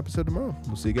 Brand new episode tomorrow.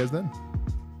 We'll see you guys then.